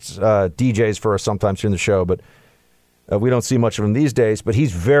guests DJs for us sometimes in the show, but we don't see much of him these days, but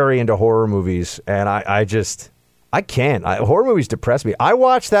he's very into horror movies, and I can't. Horror movies depress me. I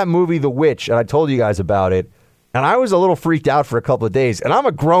watched that movie, The Witch, and I told you guys about it, and I was a little freaked out for a couple of days, and I'm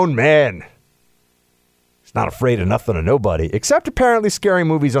a grown man. He's not afraid of nothing or nobody, except apparently scary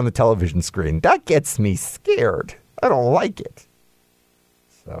movies on the television screen. That gets me scared. I don't like it.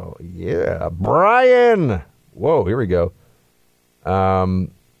 So, yeah. Brian. Whoa, here we go.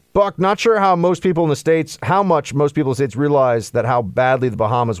 Buck, not sure how much most people in the States realize that how badly the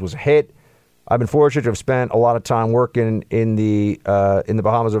Bahamas was hit. I've been fortunate to have spent a lot of time working in the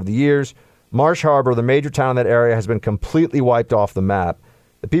Bahamas over the years. Marsh Harbor, the major town in that area, has been completely wiped off the map.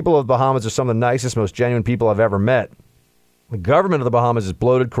 The people of the Bahamas are some of the nicest, most genuine people I've ever met. The government of the Bahamas is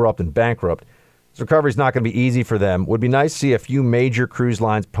bloated, corrupt, and bankrupt. This recovery is not going to be easy for them. Would be nice to see a few major cruise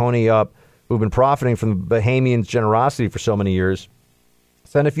lines pony up who've been profiting from the Bahamians' generosity for so many years.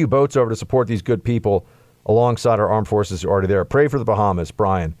 Send a few boats over to support these good people alongside our armed forces who are already there. Pray for the Bahamas,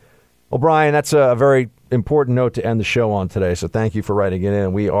 Brian. Well, Brian, that's a very important note to end the show on today, so thank you for writing it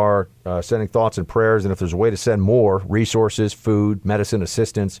in. We are sending thoughts and prayers, and if there's a way to send more resources, food, medicine,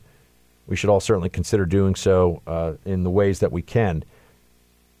 assistance, we should all certainly consider doing so in the ways that we can.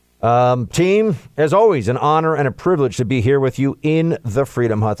 Team, as always, an honor and a privilege to be here with you in the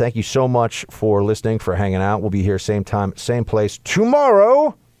Freedom Hut. Thank you so much for listening, for hanging out. We'll be here same time, same place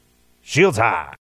tomorrow. Shields high.